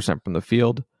 46.5% from the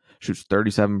field, shoots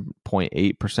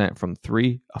 37.8% from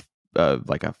 3,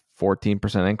 like a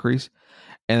 14% increase.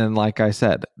 And then, like I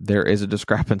said, there is a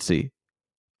discrepancy.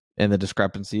 And the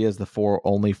discrepancy is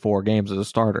only 4 games as a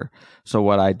starter. So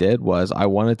what I did was I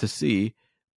wanted to see,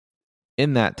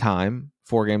 in that time,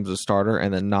 4 games as a starter,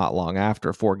 and then not long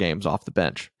after, 4 games off the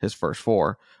bench, his first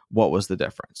 4, what was the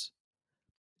difference?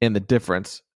 And the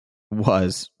difference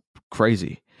was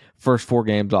crazy. First 4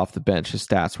 games off the bench, his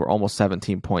stats were almost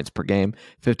 17 points per game,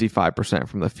 55%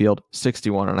 from the field,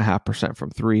 61.5% from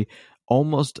 3,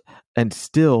 almost, and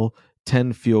still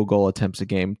 10 field goal attempts a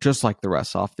game, just like the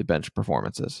rest off the bench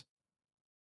performances.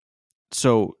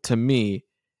 So to me,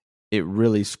 it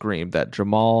really screamed that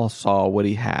Jamal saw what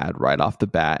he had right off the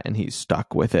bat, and he's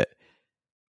stuck with it.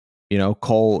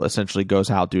 Cole essentially goes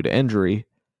out due to injury,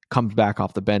 comes back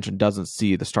off the bench, and doesn't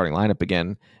see the starting lineup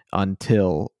again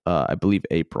until, I believe,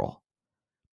 April.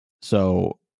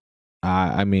 So,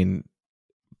 I mean,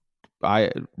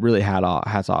 I really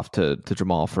hats off to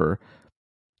Jamal for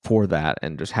that,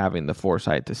 and just having the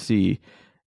foresight to see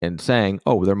and saying,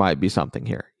 oh, there might be something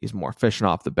here. He's more efficient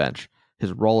off the bench.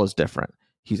 His role is different.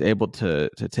 He's able to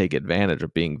take advantage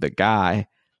of being the guy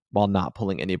while not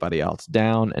pulling anybody else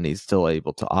down, and he's still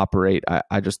able to operate.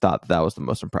 I just thought that was the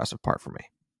most impressive part for me.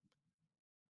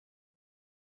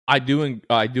 I do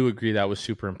agree that was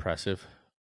super impressive.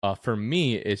 For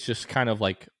me, it's just kind of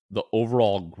like the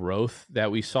overall growth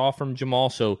that we saw from Jamal.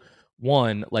 So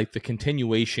one, like the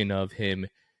continuation of him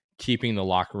keeping the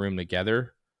locker room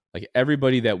together. Like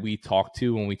everybody that we talk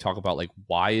to when we talk about like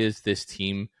why is this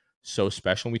team so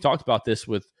special? And we talked about this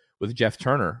with Jeff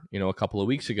Turner, a couple of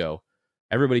weeks ago.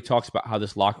 Everybody talks about how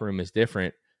this locker room is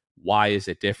different. Why is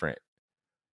it different?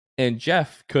 And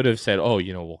Jeff could have said, oh,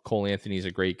 well, Cole Anthony's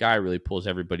a great guy, really pulls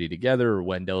everybody together, or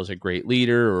Wendell's a great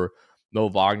leader, or Mo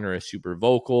Wagner is super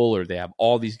vocal, or they have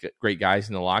all these great guys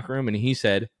in the locker room. And he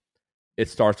said, it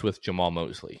starts with Jamal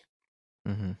Mosley.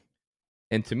 Mm-hmm.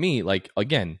 And to me, like,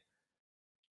 again,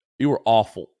 you were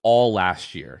awful all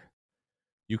last year.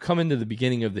 You come into the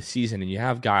beginning of the season and you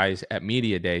have guys at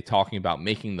Media Day talking about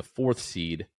making the 4th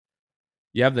seed.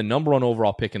 You have the number 1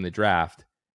 overall pick in the draft,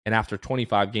 and after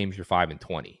 25 games, you're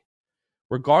 5-20.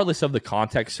 Regardless of the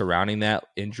context surrounding that,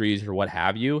 injuries or what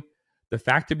have you, the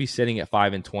fact to be sitting at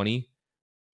 5-20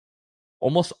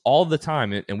 almost all the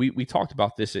time, and we talked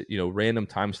about this at random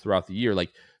times throughout the year,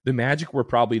 like the Magic were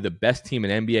probably the best team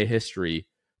in NBA history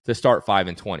to start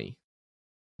 5-20.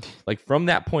 Like from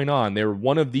that point on, they were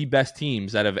one of the best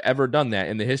teams that have ever done that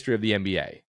in the history of the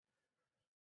NBA.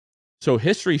 So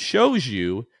history shows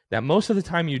you that most of the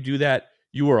time you do that,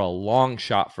 you are a long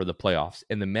shot for the playoffs.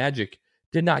 And the Magic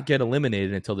did not get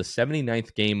eliminated until the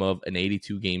 79th game of an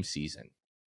 82-game season.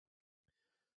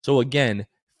 So again,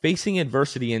 facing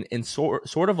adversity and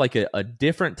sort of like a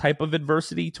different type of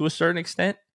adversity to a certain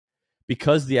extent,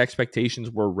 because the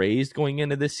expectations were raised going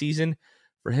into this season,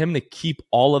 for him to keep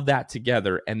all of that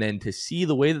together and then to see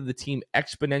the way that the team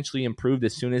exponentially improved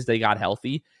as soon as they got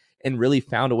healthy and really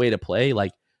found a way to play,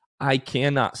 like, I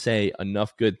cannot say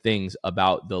enough good things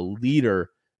about the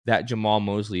leader that Jamal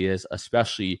Mosley is,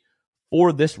 especially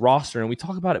for this roster. And we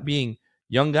talk about it being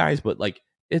young guys, but like,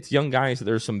 it's young guys.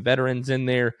 There's some veterans in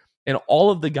there, and all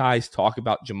of the guys talk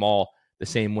about Jamal the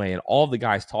same way, and all of the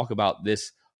guys talk about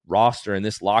this roster and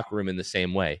this locker room in the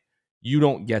same way. You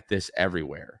don't get this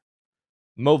everywhere.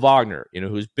 Mo Wagner,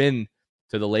 who's been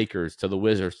to the Lakers, to the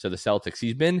Wizards, to the Celtics,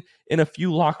 he's been in a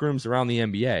few locker rooms around the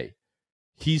NBA.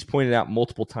 He's pointed out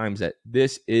multiple times that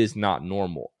this is not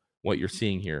normal, what you're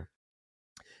seeing here.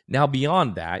 Now,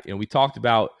 beyond that, we talked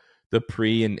about the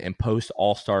pre and post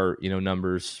All-Star,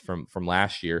 numbers from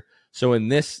last year. So in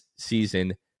this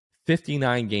season,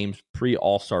 59 games pre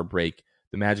All-Star break,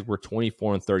 the Magic were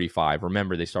 24-35.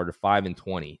 Remember, they started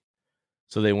 5-20.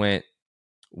 So they went,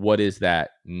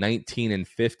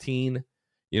 19-15?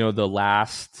 The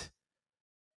last,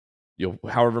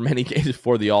 however many games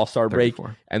before the All-Star break.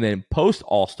 34. And And then post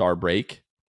All-Star break,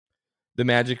 the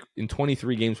Magic in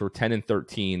 23 games were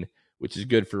 10-13, which is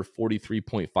good for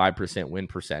 43.5% win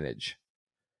percentage.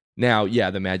 Now, yeah,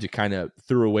 the Magic kind of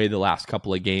threw away the last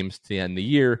couple of games to end the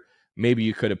year. Maybe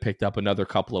you could have picked up another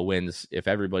couple of wins if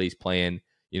everybody's playing,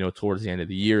 towards the end of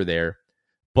the year there.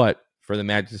 But for the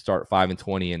Magic to start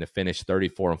 5-20 and to finish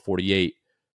 34-48,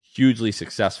 hugely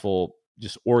successful,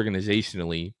 just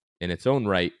organizationally in its own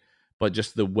right, but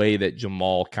just the way that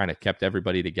Jamal kind of kept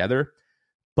everybody together.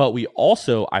 But we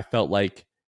also, I felt like,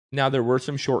 now there were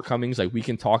some shortcomings. Like, we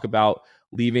can talk about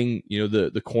leaving,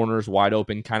 the corners wide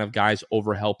open, kind of guys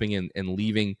over helping and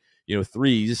leaving,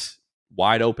 threes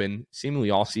wide open seemingly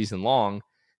all season long.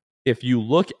 If you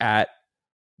look at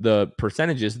the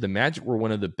percentages, the Magic were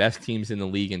one of the best teams in the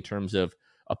league in terms of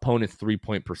opponents'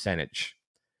 3-point percentage.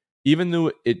 Even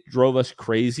though it drove us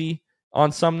crazy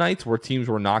on some nights where teams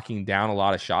were knocking down a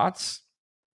lot of shots,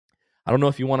 I don't know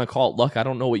if you want to call it luck. I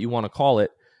don't know what you want to call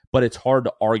it, but it's hard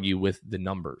to argue with the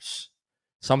numbers.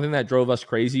 Something that drove us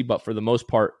crazy, but for the most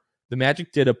part, the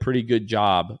Magic did a pretty good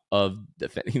job of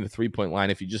defending the 3-point line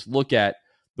if you just look at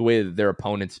the way that their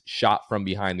opponents shot from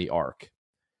behind the arc.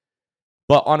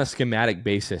 But on a schematic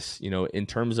basis, in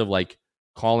terms of like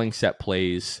calling set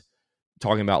plays,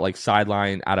 talking about like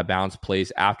sideline out of bounds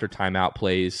plays, after timeout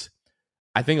plays,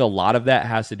 I think a lot of that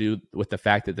has to do with the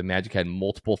fact that the Magic had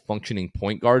multiple functioning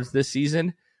point guards this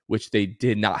season, which they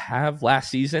did not have last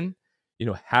season.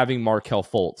 Having Markelle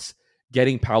Fultz,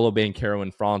 getting Paolo Banchero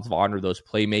and Franz Wagner those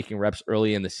playmaking reps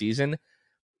early in the season,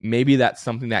 maybe that's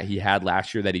something that he had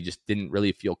last year that he just didn't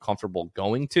really feel comfortable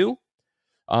going to.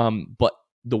 But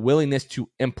the willingness to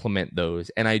implement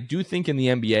those. And I do think in the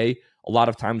NBA, a lot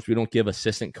of times we don't give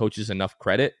assistant coaches enough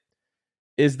credit.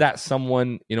 Is that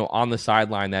someone, on the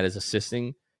sideline that is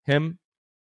assisting him?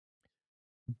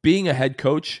 Being a head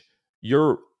coach,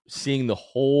 you're seeing the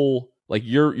whole, like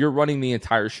you're running the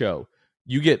entire show.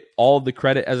 You get all of the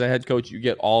credit as a head coach. You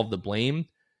get all of the blame.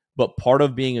 But part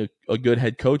of being a good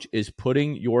head coach is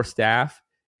putting your staff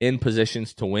in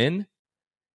positions to win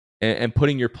and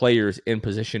putting your players in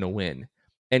position to win.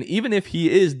 And even if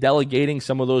he is delegating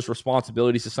some of those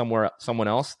responsibilities to someone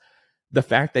else, the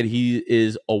fact that he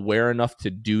is aware enough to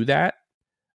do that,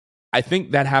 I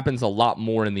think that happens a lot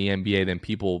more in the NBA than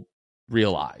people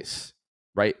realize,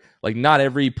 right? Like not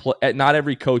every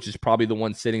coach is probably the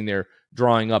one sitting there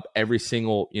drawing up every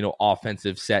single,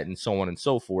 offensive set and so on and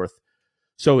so forth.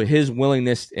 So his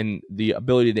willingness and the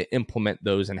ability to implement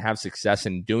those and have success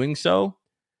in doing so,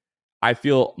 I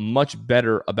feel much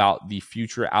better about the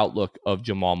future outlook of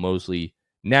Jamal Mosley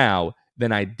now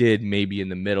than I did maybe in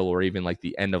the middle or even like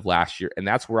the end of last year. And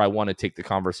that's where I want to take the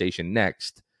conversation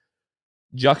next.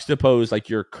 Juxtapose like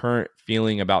your current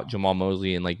feeling about Jamal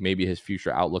Mosley and like maybe his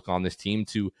future outlook on this team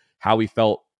to how he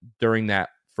felt during that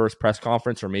first press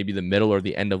conference or maybe the middle or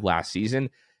the end of last season.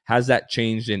 Has that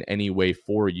changed in any way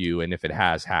for you? And if it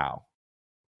has, how?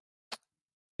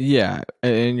 Yeah,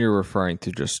 and you're referring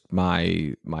to just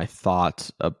my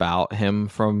thoughts about him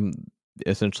from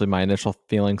essentially my initial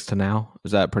feelings to now.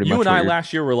 Is that pretty much you and I you're...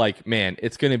 last year were like, man,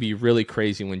 it's going to be really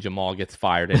crazy when Jamal gets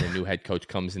fired and a new head coach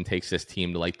comes and takes this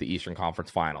team to like the Eastern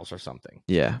Conference Finals or something.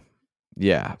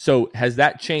 Yeah. So has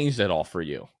that changed at all for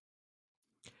you?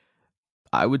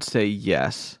 I would say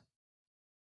yes.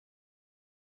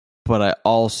 But I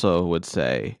also would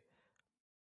say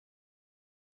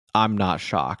I'm not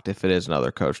shocked if it is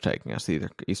another coach taking us to the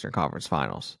Eastern Conference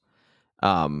Finals.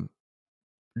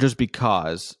 Just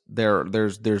because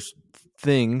there's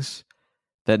things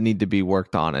that need to be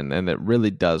worked on, and it really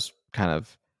does kind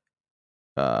of,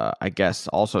 I guess,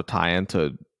 also tie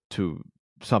into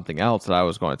something else that I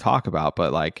was going to talk about,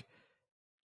 but like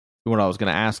what I was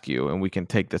going to ask you, and we can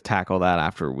tackle that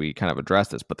after we kind of address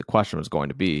this. But the question was going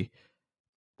to be,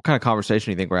 what kind of conversation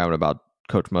do you think we're having about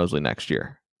Coach Mosley next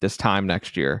year? This time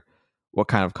next year, what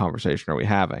kind of conversation are we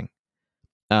having?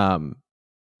 And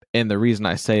the reason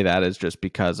I say that is just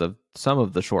because of some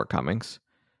of the shortcomings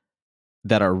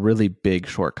that are really big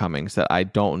shortcomings that I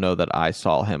don't know that I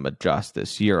saw him adjust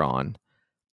this year on,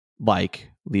 like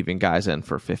leaving guys in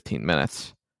for 15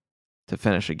 minutes to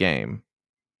finish a game.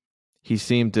 He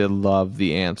seemed to love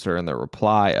the answer and the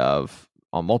reply of,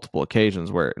 on multiple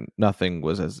occasions, where nothing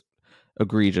was as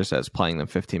egregious as playing them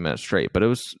 15 minutes straight, but it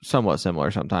was somewhat similar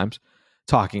sometimes,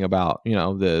 talking about,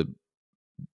 the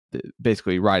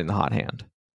basically riding the hot hand.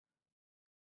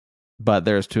 But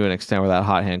there's to an extent where that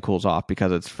hot hand cools off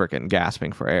because it's freaking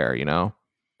gasping for air, You're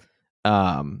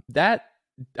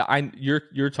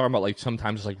talking about like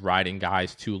sometimes like riding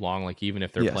guys too long, like even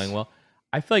if they're playing well.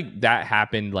 I feel like that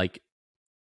happened, like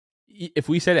if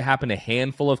we said it happened a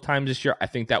handful of times this year, I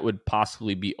think that would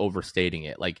possibly be overstating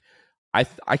it. Like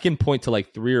I can point to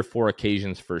like 3 or 4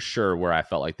 occasions for sure where I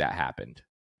felt like that happened.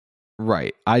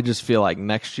 Right. I just feel like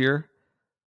next year,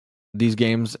 these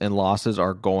games and losses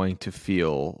are going to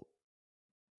feel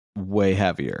way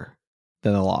heavier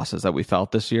than the losses that we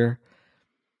felt this year.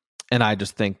 And I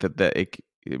just think that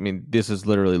this is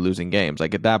literally losing games.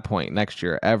 Like at that point next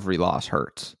year, every loss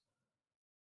hurts.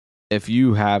 If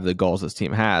you have the goals this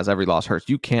team has, every loss hurts.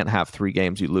 You can't have 3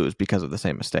 games you lose because of the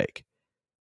same mistake.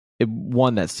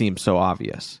 One that seems so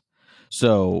obvious.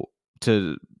 So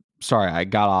sorry, I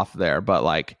got off there, but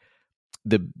like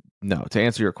to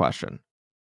answer your question,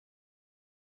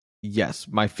 yes,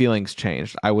 my feelings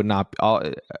changed. I would not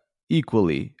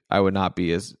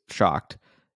be as shocked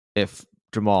if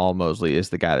Jamal Mosley is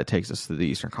the guy that takes us to the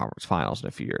Eastern Conference Finals in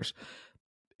a few years.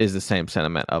 Is the same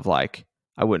sentiment of like,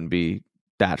 I wouldn't be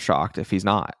that shocked if he's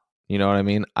not. You know what I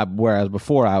mean? Whereas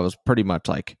before I was pretty much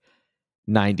like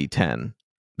 90-10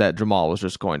 that Jamal was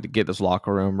just going to get this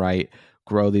locker room right,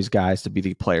 grow these guys to be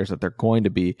the players that they're going to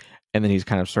be, and then he's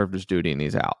kind of served his duty and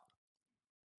he's out.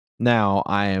 Now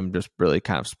I am just really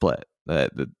kind of split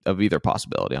of either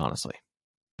possibility, honestly.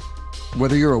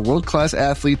 Whether you're a world-class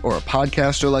athlete or a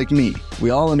podcaster like me, we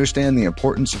all understand the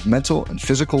importance of mental and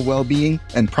physical well-being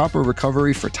and proper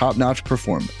recovery for top-notch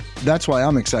performance. That's why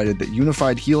I'm excited that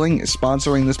Unified Healing is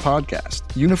sponsoring this podcast.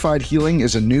 Unified Healing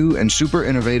is a new and super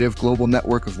innovative global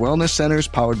network of wellness centers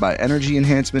powered by Energy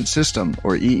Enhancement System,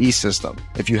 or EE System.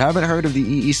 If you haven't heard of the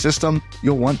EE System,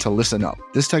 you'll want to listen up.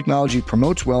 This technology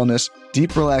promotes wellness,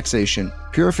 deep relaxation,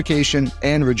 purification,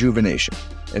 and rejuvenation.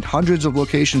 In hundreds of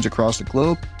locations across the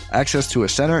globe, access to a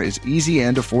center is easy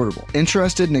and affordable.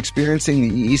 Interested in experiencing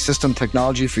the EE System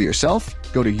technology for yourself?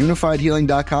 Go to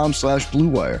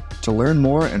unifiedhealing.com/bluewire to learn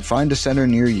more and find a center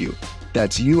near you.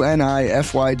 That's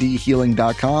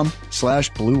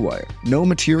unifydhealing.com/bluewire. No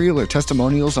material or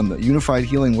testimonials on the Unified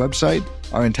Healing website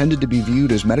are intended to be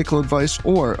viewed as medical advice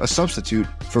or a substitute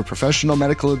for professional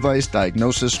medical advice,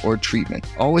 diagnosis, or treatment.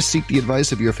 Always seek the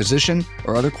advice of your physician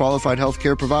or other qualified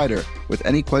healthcare provider with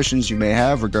any questions you may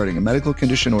have regarding a medical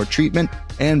condition or treatment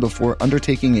and before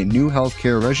undertaking a new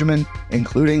healthcare regimen,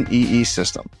 including EE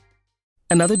System.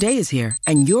 Another day is here,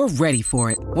 and you're ready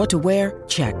for it. What to wear?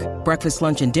 Check. Breakfast,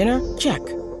 lunch, and dinner? Check.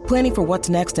 Planning for what's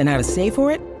next and how to save for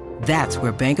it? That's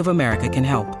where Bank of America can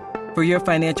help. For your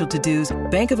financial to-dos,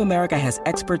 Bank of America has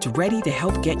experts ready to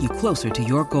help get you closer to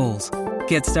your goals.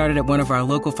 Get started at one of our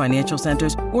local financial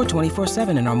centers or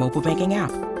 24/7 in our mobile banking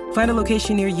app. Find a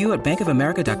location near you at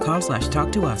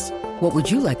bankofamerica.com/talktous. What would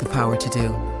you like the power to do?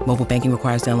 Mobile banking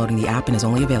requires downloading the app and is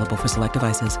only available for select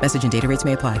devices. Message and data rates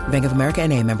may apply. Bank of America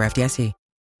NA, member FDIC.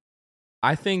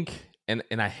 I think, and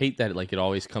I hate that it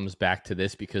always comes back to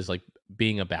this because like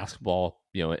being a basketball,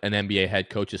 an NBA head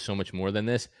coach is so much more than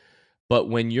this. But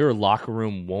when your locker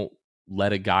room won't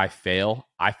let a guy fail,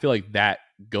 I feel like that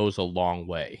goes a long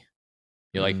way.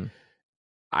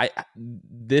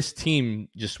 This team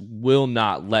just will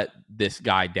not let this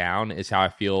guy down is how I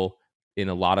feel in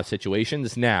a lot of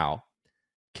situations. Now,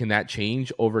 can that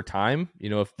change over time?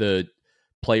 If the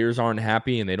players aren't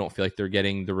happy and they don't feel like they're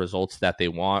getting the results that they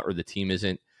want, or the team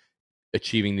isn't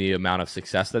achieving the amount of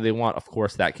success that they want, of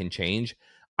course that can change.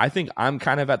 I think I'm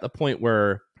kind of at the point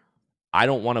where I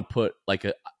don't want to put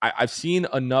I've seen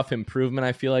enough improvement,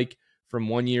 I feel like, from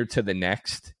one year to the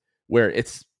next, where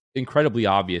it's incredibly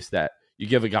obvious that you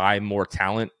give a guy more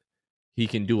talent, he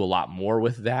can do a lot more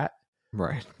with that.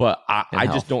 Right. But I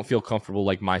just don't feel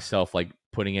comfortable myself,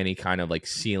 putting any kind of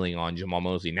ceiling on Jamal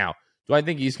Mosley. Now, Do I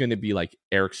think he's going to be like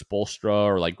Eric Spoelstra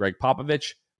or like Greg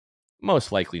Popovich?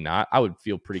 Most likely not. I would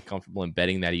feel pretty comfortable in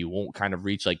betting that he won't kind of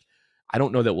reach, like, I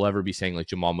don't know that we'll ever be saying like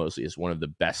Jamal Mosley is one of the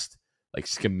best like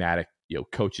schematic,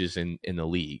 coaches in the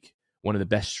league, one of the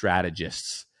best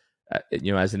strategists,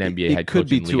 as an NBA head coach. It could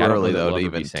be too early though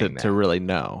to really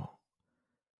know.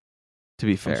 To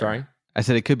be fair, I'm sorry. I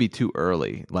said it could be too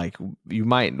early. Like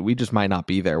we just might not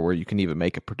be there where you can even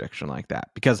make a prediction like that,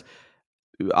 because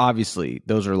obviously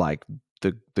those are like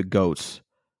the goats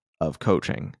of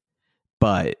coaching.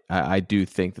 But I do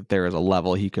think that there is a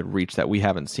level he could reach that we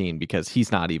haven't seen, because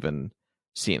he's not even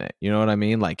seen it. You know what I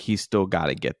mean? Like, he's still got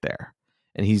to get there,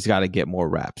 and he's got to get more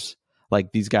reps.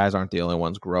 Like, these guys aren't the only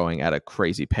ones growing at a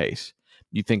crazy pace.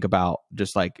 You think about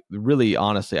just like, really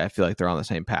honestly, I feel like they're on the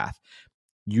same path.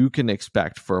 You can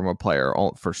expect from a player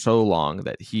for so long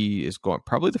that he is going,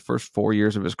 probably the first 4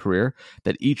 years of his career,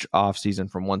 that each offseason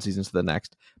from one season to the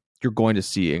next, you're going to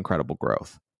see incredible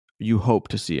growth. You hope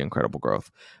to see incredible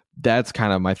growth. That's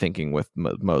kind of my thinking with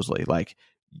Mosley. Like,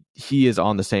 he is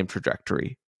on the same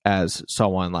trajectory as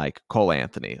someone like Cole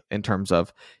Anthony in terms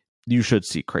of, you should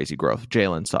see crazy growth.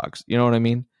 Jalen Suggs, you know what I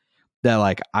mean? That,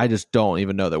 like, I just don't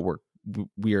even know that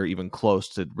we're even close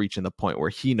to reaching the point where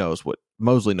he knows what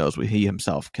Mosley knows what he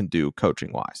himself can do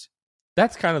coaching wise.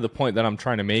 That's kind of the point that I'm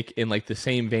trying to make, in like the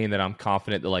same vein that I'm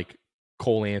confident that like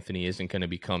Cole Anthony isn't going to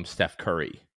become Steph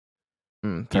Curry.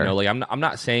 Like, I'm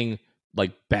not saying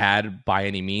like bad by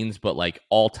any means, but like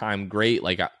all-time great.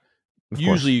 Like,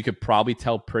 usually you could probably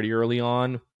tell pretty early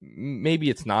on. Maybe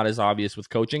it's not as obvious with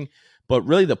coaching, but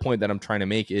really the point that I'm trying to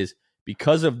make is,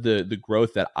 because of the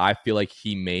growth that I feel like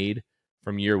he made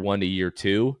from year 1 to year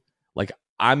 2, like,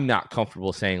 I'm not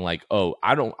comfortable saying like, oh,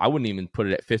 I wouldn't even put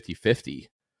it at 50-50.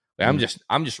 Like,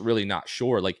 I'm just really not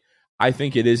sure. Like, I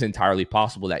think it is entirely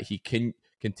possible that he can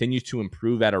continue to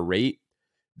improve at a rate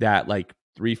that, like,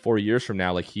 3-4 years from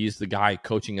now, like, he's the guy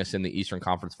coaching us in the Eastern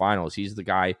Conference Finals. He's the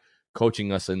guy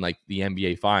coaching us in like the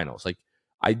NBA Finals. Like,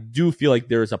 I do feel like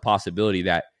there's a possibility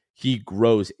that he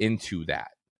grows into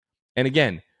that. And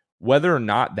again, whether or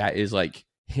not that is like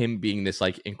him being this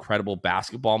like incredible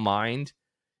basketball mind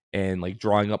and like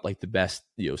drawing up like the best,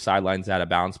 sidelines out of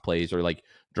bounds plays, or like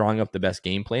drawing up the best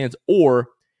game plans, or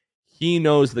he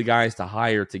knows the guys to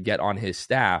hire to get on his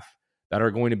staff that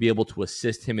are going to be able to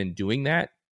assist him in doing that.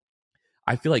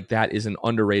 I feel like that is an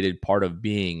underrated part of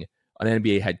being an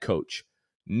NBA head coach.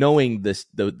 Knowing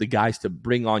the guys to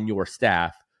bring on your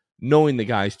staff, knowing the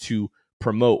guys to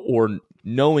promote, or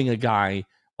knowing a guy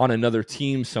on another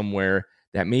team somewhere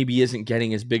that maybe isn't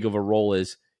getting as big of a role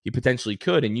as he potentially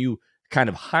could, and you kind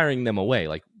of hiring them away.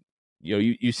 Like,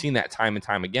 you've seen that time and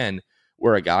time again,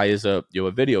 where a guy is a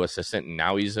video assistant, and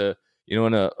now he's an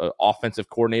offensive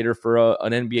coordinator for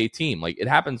an NBA team. Like, it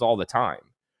happens all the time.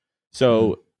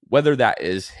 So whether that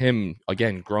is him,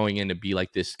 again, growing in to be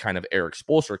like this kind of Eric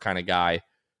Spoelstra kind of guy,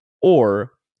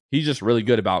 or he's just really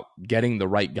good about getting the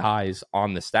right guys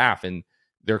on the staff, and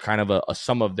they're kind of a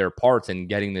sum of their parts and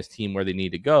getting this team where they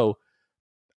need to go,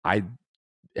 I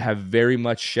have very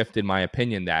much shifted my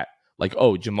opinion that, like,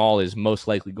 oh, Jamal is most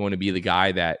likely going to be the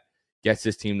guy that gets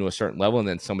this team to a certain level, and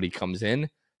then somebody comes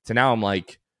in. So now I'm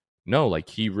like, no, like,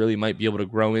 he really might be able to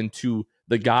grow into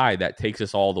the guy that takes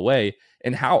us all the way.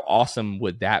 And how awesome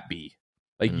would that be?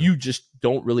 Like, you just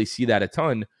don't really see that a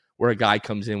ton, where a guy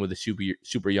comes in with a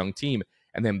super young team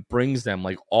and then brings them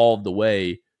like all the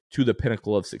way to the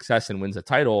pinnacle of success and wins a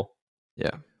title.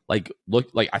 Yeah. Like, look,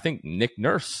 like, I think Nick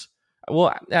Nurse,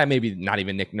 well, maybe not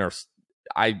even Nick Nurse.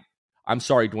 I'm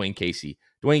sorry, Dwayne Casey.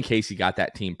 Dwayne Casey got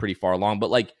that team pretty far along. But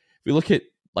like, if we look at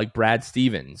like Brad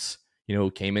Stevens,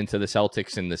 came into the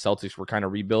Celtics, and the Celtics were kind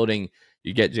of rebuilding.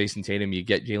 You get Jason Tatum, you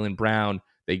get Jaylen Brown.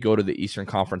 They go to the Eastern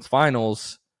Conference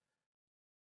Finals.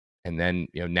 And then,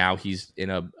 now he's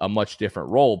in a much different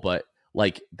role. But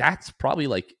like, that's probably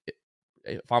like,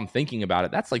 if I'm thinking about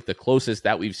it, that's like the closest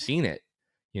that we've seen it,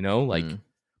 like,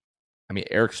 I mean,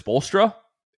 Eric Spoelstra,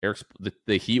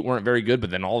 the Heat weren't very good,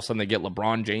 but then all of a sudden they get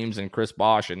LeBron James and Chris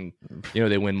Bosh, and,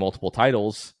 they win multiple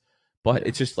titles. But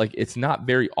it's just like, it's not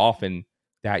very often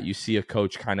that you see a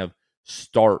coach kind of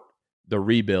start the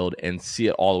rebuild and see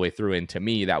it all the way through. And to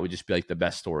me, that would just be like the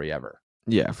best story ever.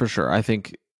 Yeah, for sure. I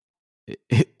think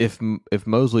if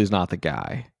Mosley's not the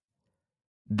guy,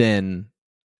 then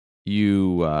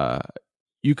you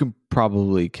can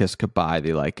probably kiss goodbye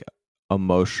the like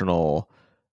emotional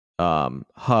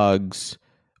hugs,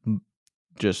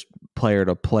 just player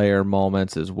to player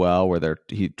moments as well, where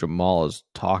Jamal is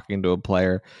talking to a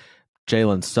player.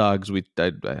 Jalen Suggs, I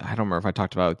don't remember if I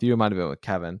talked about it with you. It might have been with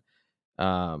Kevin.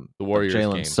 The Warriors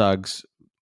Jalen game. Suggs,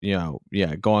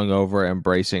 going over,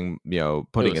 embracing,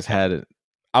 putting his head.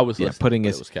 I was yeah, listening, putting but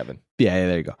his it was Kevin. Yeah,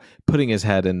 there you go. Putting his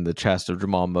head in the chest of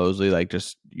Jamal Mosley, like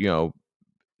just,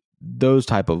 those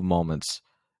type of moments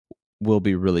will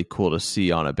be really cool to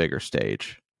see on a bigger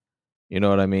stage. You know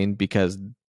what I mean? Because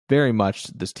very much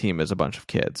this team is a bunch of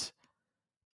kids.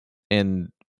 And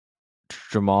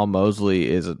Jamal Mosley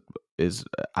is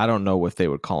I don't know if they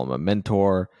would call him a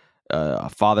mentor, a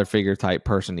father figure type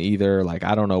person either. Like,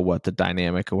 I don't know what the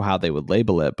dynamic or how they would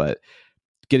label it, but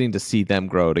getting to see them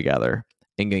grow together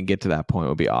and get to that point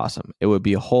would be awesome. It would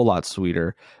be a whole lot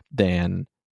sweeter than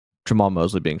Jamal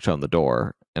Mosley being shown the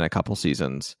door in a couple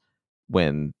seasons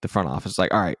when the front office is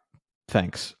like, all right,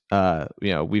 thanks.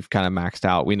 We've kind of maxed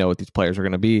out. We know what these players are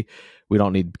going to be. We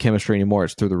don't need chemistry anymore.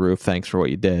 It's through the roof. Thanks for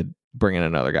what you did. Bring in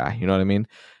another guy. You know what I mean?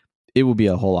 It would be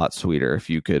a whole lot sweeter if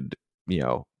you could,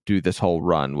 do this whole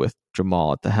run with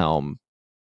Jamal at the helm.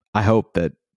 I hope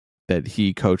that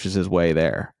he coaches his way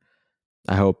there.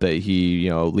 I hope that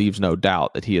he, leaves no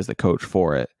doubt that he is the coach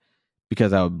for it,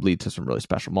 because that would lead to some really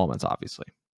special moments, obviously.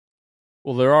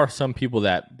 Well, there are some people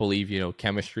that believe,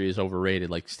 chemistry is overrated.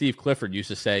 Like Steve Clifford used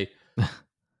to say,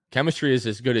 chemistry is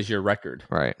as good as your record.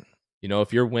 Right.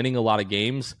 If you're winning a lot of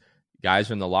games, guys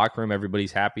are in the locker room,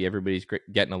 everybody's happy, everybody's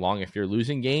getting along. If you're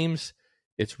losing games,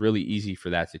 it's really easy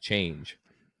for that to change.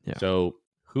 Yeah. So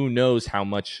who knows how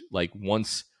much, like,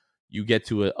 once you get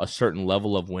to a certain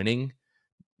level of winning,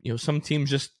 some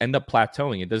teams just end up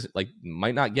plateauing. It doesn't,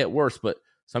 might not get worse, but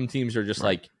some teams are just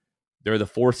right. They're the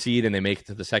 4th seed and they make it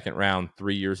to the second round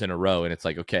 3 years in a row. And it's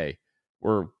like, okay,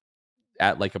 we're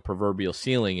at like a proverbial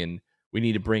ceiling and we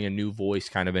need to bring a new voice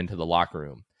kind of into the locker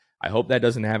room. I hope that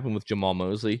doesn't happen with Jamal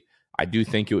Mosley. I do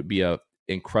think it would be a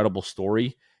incredible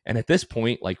story. And at this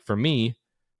point, like for me,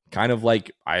 kind of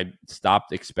like I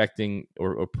stopped expecting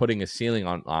or putting a ceiling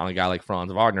on a guy like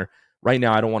Franz Wagner. Right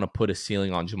now, I don't want to put a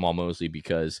ceiling on Jamal Mosley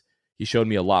because he showed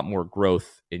me a lot more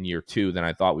growth in year 2 than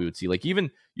I thought we would see. Like,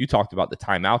 even you talked about the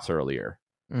timeouts earlier.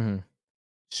 Mm-hmm.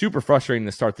 Super frustrating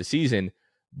to start the season,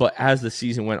 but as the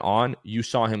season went on, you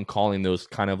saw him calling those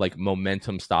kind of like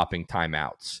momentum stopping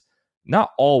timeouts.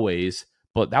 Not always,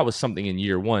 but that was something in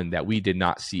year 1 that we did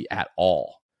not see at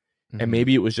all. Mm-hmm. And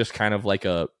maybe it was just kind of like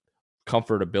a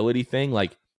comfortability thing.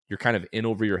 Like, you're kind of in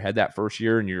over your head that first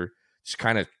year and you're just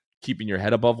kind of keeping your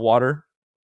head above water.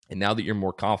 And now that you're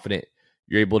more confident,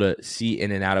 you're able to see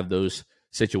in and out of those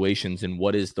situations and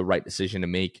what is the right decision to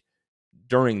make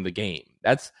during the game.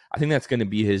 I think that's going to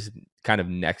be his kind of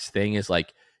next thing, is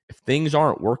like, if things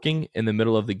aren't working in the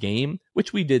middle of the game,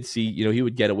 which we did see, he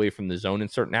would get away from the zone in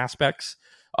certain aspects.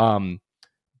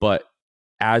 But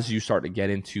as you start to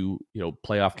get into,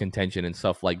 playoff contention and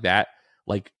stuff like that,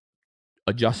 like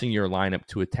adjusting your lineup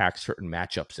to attack certain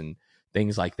matchups and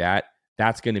things like that,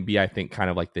 that's going to be, I think,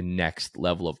 kind of like the next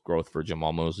level of growth for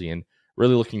Jamal Mosley, and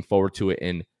really looking forward to it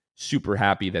and super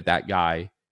happy that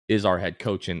guy is our head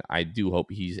coach. And I do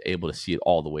hope he's able to see it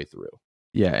all the way through.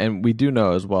 Yeah. And we do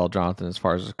know as well, Jonathan, as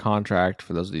far as his contract,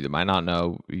 for those of you that might not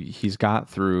know, he's got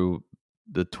through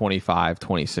the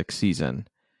 25-26 season,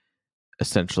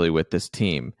 essentially, with this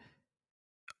team.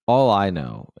 All I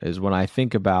know is when I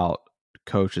think about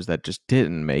coaches that just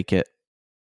didn't make it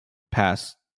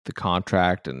past the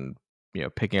contract and,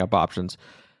 picking up options,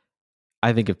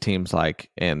 I think of teams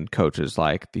and coaches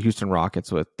like the Houston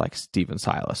Rockets with like Steven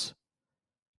Silas.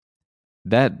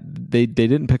 That they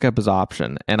didn't pick up his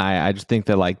option. And I just think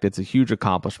that it's a huge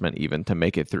accomplishment even to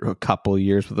make it through a couple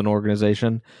years with an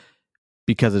organization,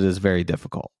 because it is very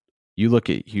difficult. You look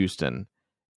at Houston,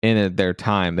 and at their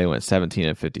time, they went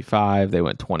 17-55. They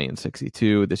went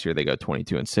 20-62. This year they go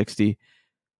 22-60.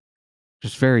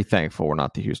 Just very thankful we're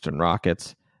not the Houston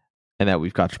Rockets, and that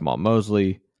we've got Jamal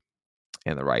Mosley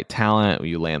and the right talent.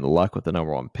 You land the luck with the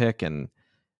number 1 pick, and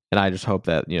I just hope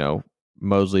that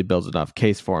Mosley builds enough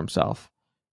case for himself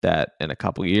that in a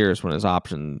couple of years, when it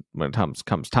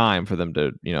comes time for them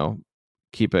to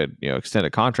keep a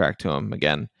extended contract to him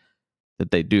again, that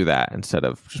they do that instead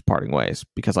of just parting ways.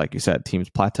 Because like you said,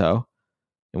 teams plateau,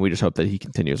 and we just hope that he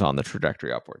continues on the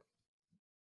trajectory upward.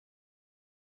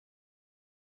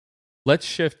 Let's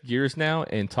shift gears now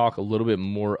and talk a little bit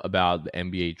more about the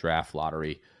NBA draft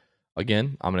lottery.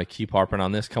 Again, I'm going to keep harping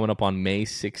on this. Coming up on May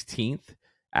 16th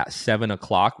at 7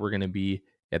 o'clock, we're going to be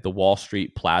at the Wall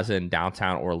Street Plaza in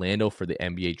downtown Orlando for the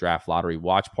NBA draft lottery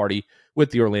watch party with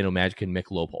the Orlando Magic and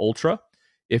Michelob Ultra.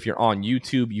 If you're on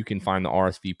YouTube, you can find the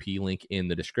RSVP link in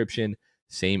the description.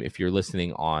 Same if you're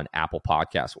listening on Apple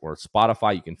Podcasts or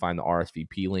Spotify, you can find the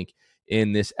RSVP link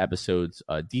in this episode's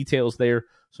details there.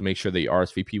 So make sure that you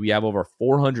RSVP. We have over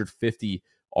 450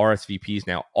 RSVPs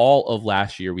now. All of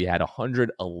last year, we had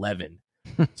 111.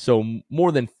 So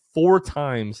more than 4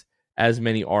 times as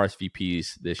many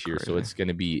RSVPs this year. So it's going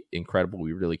to be incredible.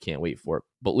 We really can't wait for it.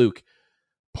 But Luke,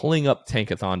 pulling up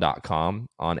tankathon.com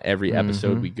on every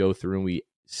episode, we go through and we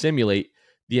simulate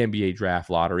the NBA draft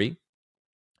lottery.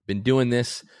 Been doing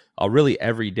this really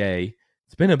every day.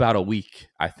 It's been about a week,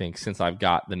 I think, since I've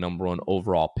got the number 1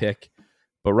 overall pick.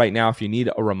 But right now, if you need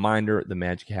a reminder, the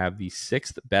Magic have the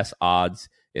 6th best odds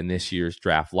in this year's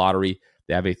draft lottery.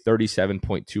 They have a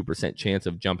 37.2% chance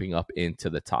of jumping up into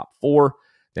the top 4.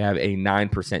 They have a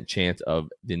 9% chance of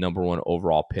the number 1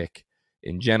 overall pick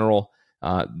in general.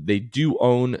 They do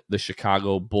own the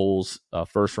Chicago Bulls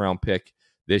first-round pick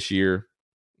this year.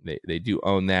 They do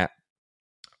own that.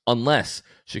 Unless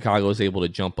Chicago is able to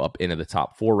jump up into the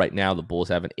top 4. Right now, the Bulls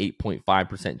have an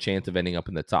 8.5% chance of ending up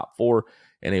in the top 4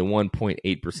 and a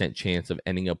 1.8% chance of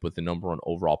ending up with the number 1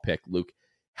 overall pick. Luke,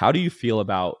 how do you feel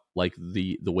about like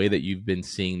the way that you've been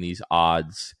seeing these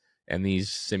odds and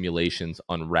these simulations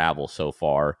unravel so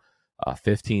far,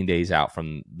 15 days out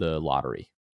from the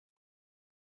lottery?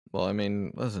 Well, I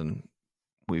mean, listen,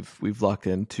 we've lucked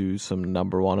into some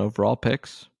number 1 overall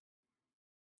picks.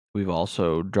 We've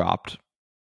also dropped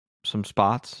some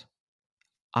spots.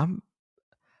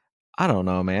 I don't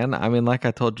know, man. I mean, like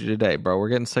I told you today, bro, we're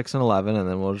getting 6 and 11, and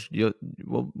then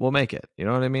we'll make it. You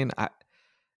know what I mean?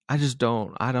 I just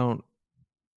don't. I don't.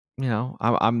 You know,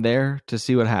 I'm there to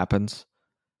see what happens,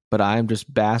 but I'm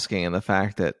just basking in the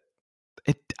fact that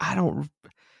I don't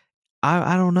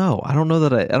know. I don't know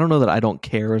that I don't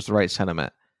care is the right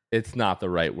sentiment. It's not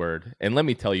the right word, and let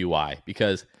me tell you why.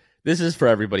 Because this is for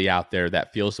everybody out there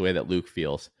that feels the way that Luke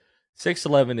feels.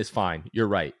 6-11 is fine. You're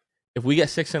right. If we get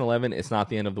 6 and 11, it's not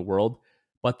the end of the world.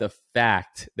 But the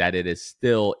fact that it is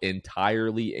still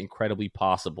entirely incredibly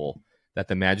possible that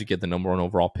the Magic get the number 1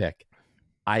 overall pick,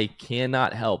 I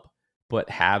cannot help but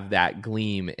have that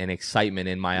gleam and excitement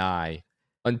in my eye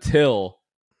until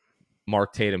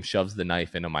Mark Tatum shoves the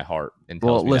knife into my heart and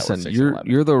tells me listen, that we're 6-11.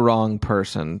 You're the wrong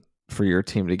person for your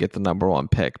team to get the number 1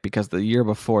 pick, because the year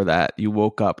before that, you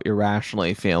woke up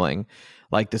irrationally feeling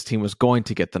like this team was going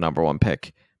to get the number 1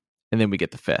 pick, and then we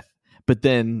get the 5th. But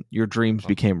then your dreams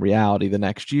became reality the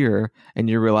next year, and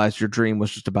you realized your dream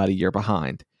was just about a year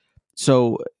behind.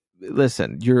 So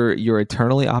listen, you're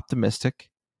eternally optimistic,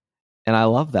 and I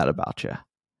love that about you.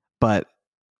 But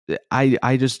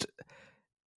I just,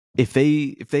 if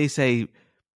they say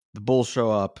the Bulls show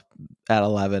up at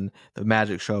 11, the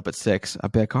Magic show up at 6,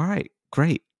 I'd be like, all right,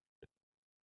 great.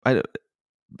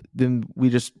 Then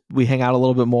we hang out a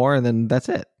little bit more, and then that's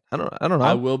it. I don't know.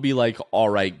 I will be like, all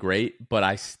right, great, but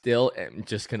I still am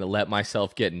just gonna let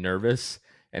myself get nervous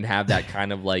and have that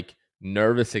kind of like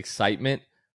nervous excitement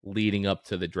leading up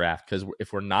to the draft. Because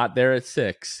if we're not there at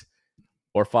 6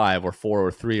 or 5 or 4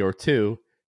 or 3 or 2,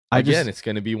 it's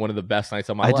going to be one of the best nights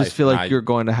of my life. I just feel like you're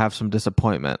going to have some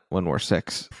disappointment when we're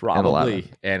 6, probably,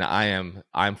 and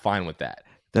I'm fine with that.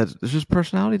 That's just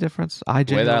personality difference. The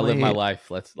way that I live my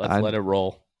life. Let's let it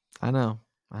roll. I know.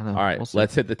 All right,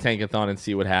 let's hit the tankathon and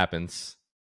see what happens.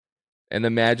 And the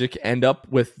Magic end up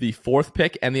with the 4th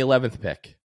pick and the 11th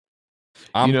pick.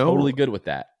 I'm totally good with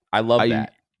that. I love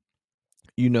that.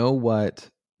 You know what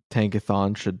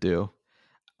tankathon should do?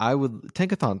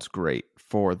 Tankathon's great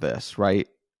for this, right?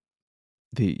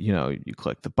 You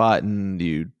click the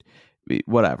button,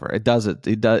 whatever.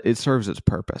 It serves its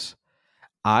purpose.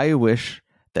 I wish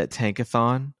that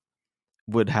tankathon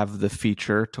would have the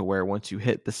feature to where once you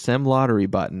hit the sim lottery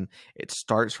button, it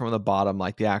starts from the bottom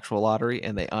like the actual lottery,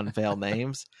 and they unveil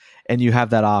names, and you have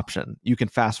that option. You can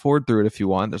fast forward through it if you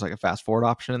want. There's like a fast forward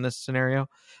option in this scenario,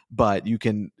 but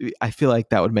I feel like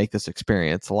that would make this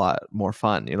experience a lot more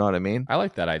fun. You know what I mean? I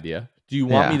like that idea. Do you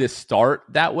want me to start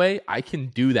that way? I can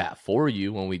do that for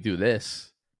you when we do this.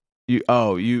 You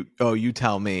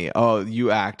tell me. Oh,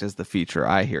 you act as the feature.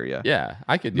 I hear you. Yeah,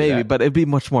 I could do maybe, that. but it'd be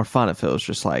much more fun if it was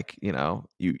just like,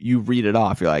 you read it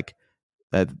off. You're like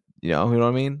that, you know what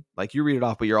I mean? Like you read it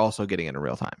off, but you're also getting it in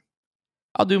real time.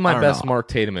 I'll do my best Mark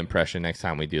Tatum impression next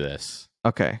time we do this.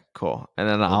 Okay, cool. And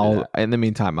then in the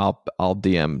meantime, I'll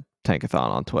DM Tankathon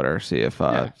on Twitter, see if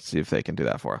they can do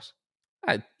that for us.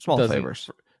 Small favors.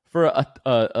 For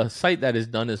a site that has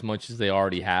done as much as they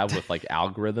already have with like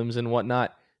algorithms and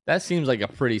whatnot, that seems like a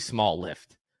pretty small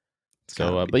lift.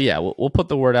 So, but yeah, we'll put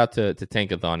the word out to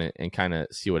Tankathon and kind of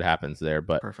see what happens there.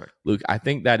 But perfect, Luke, I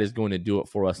think that is going to do it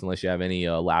for us. Unless you have any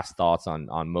last thoughts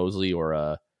on Mosley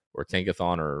or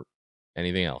Tankathon or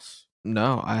anything else.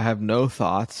 No, I have no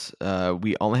thoughts.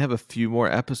 We only have a few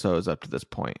more episodes up to this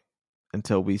point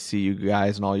until we see you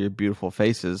guys and all your beautiful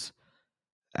faces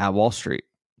at Wall Street.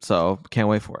 So can't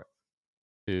wait for it.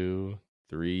 2,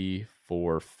 3,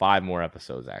 4, 5 more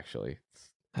episodes, actually.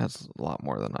 That's a lot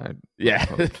more than I. Yeah,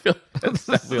 that's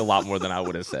definitely a lot more than I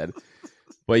would have said.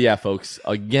 But yeah, folks,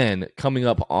 again, coming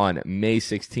up on May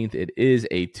 16th, it is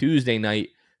a Tuesday night.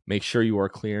 Make sure you are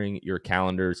clearing your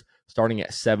calendars. Starting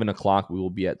at 7 o'clock, we will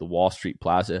be at the Wall Street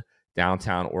Plaza,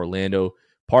 downtown Orlando,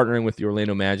 partnering with the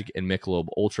Orlando Magic and Michelob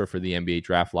Ultra for the NBA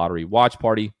Draft Lottery Watch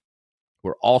Party.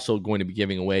 We're also going to be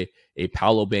giving away a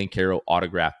Paolo Banchero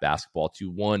autographed basketball to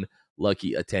one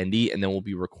lucky attendee, and then we'll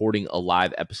be recording a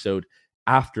live episode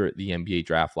after the NBA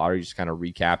Draft Lottery, just kind of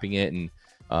recapping it. And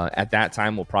at that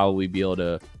time, we'll probably be able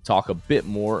to talk a bit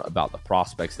more about the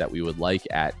prospects that we would like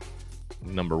at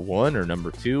number 1 or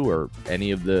number 2 or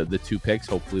any of the 2 picks.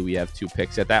 Hopefully we have 2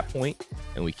 picks at that point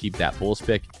and we keep that Bulls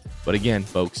pick. But again,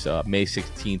 folks, May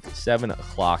 16th, 7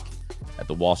 o'clock at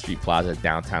the Wall Street Plaza,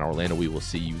 downtown Orlando. We will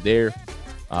see you there.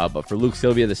 But for Luke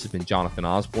Sylvia, this has been Jonathan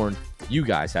Osborne. You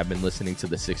guys have been listening to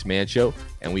The Sixth Man Show,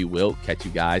 and we will catch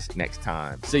you guys next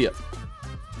time. See ya.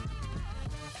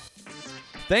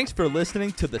 Thanks for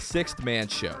listening to The Sixth Man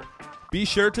Show. Be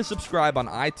sure to subscribe on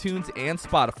iTunes and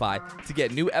Spotify to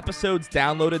get new episodes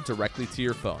downloaded directly to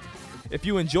your phone. If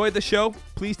you enjoyed the show,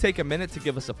 please take a minute to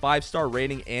give us a 5-star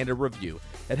rating and a review.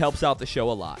 It helps out the show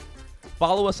a lot.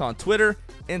 Follow us on Twitter,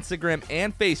 Instagram,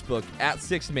 and Facebook at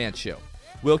Sixth Man Show.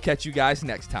 We'll catch you guys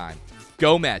next time.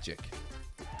 Go Magic!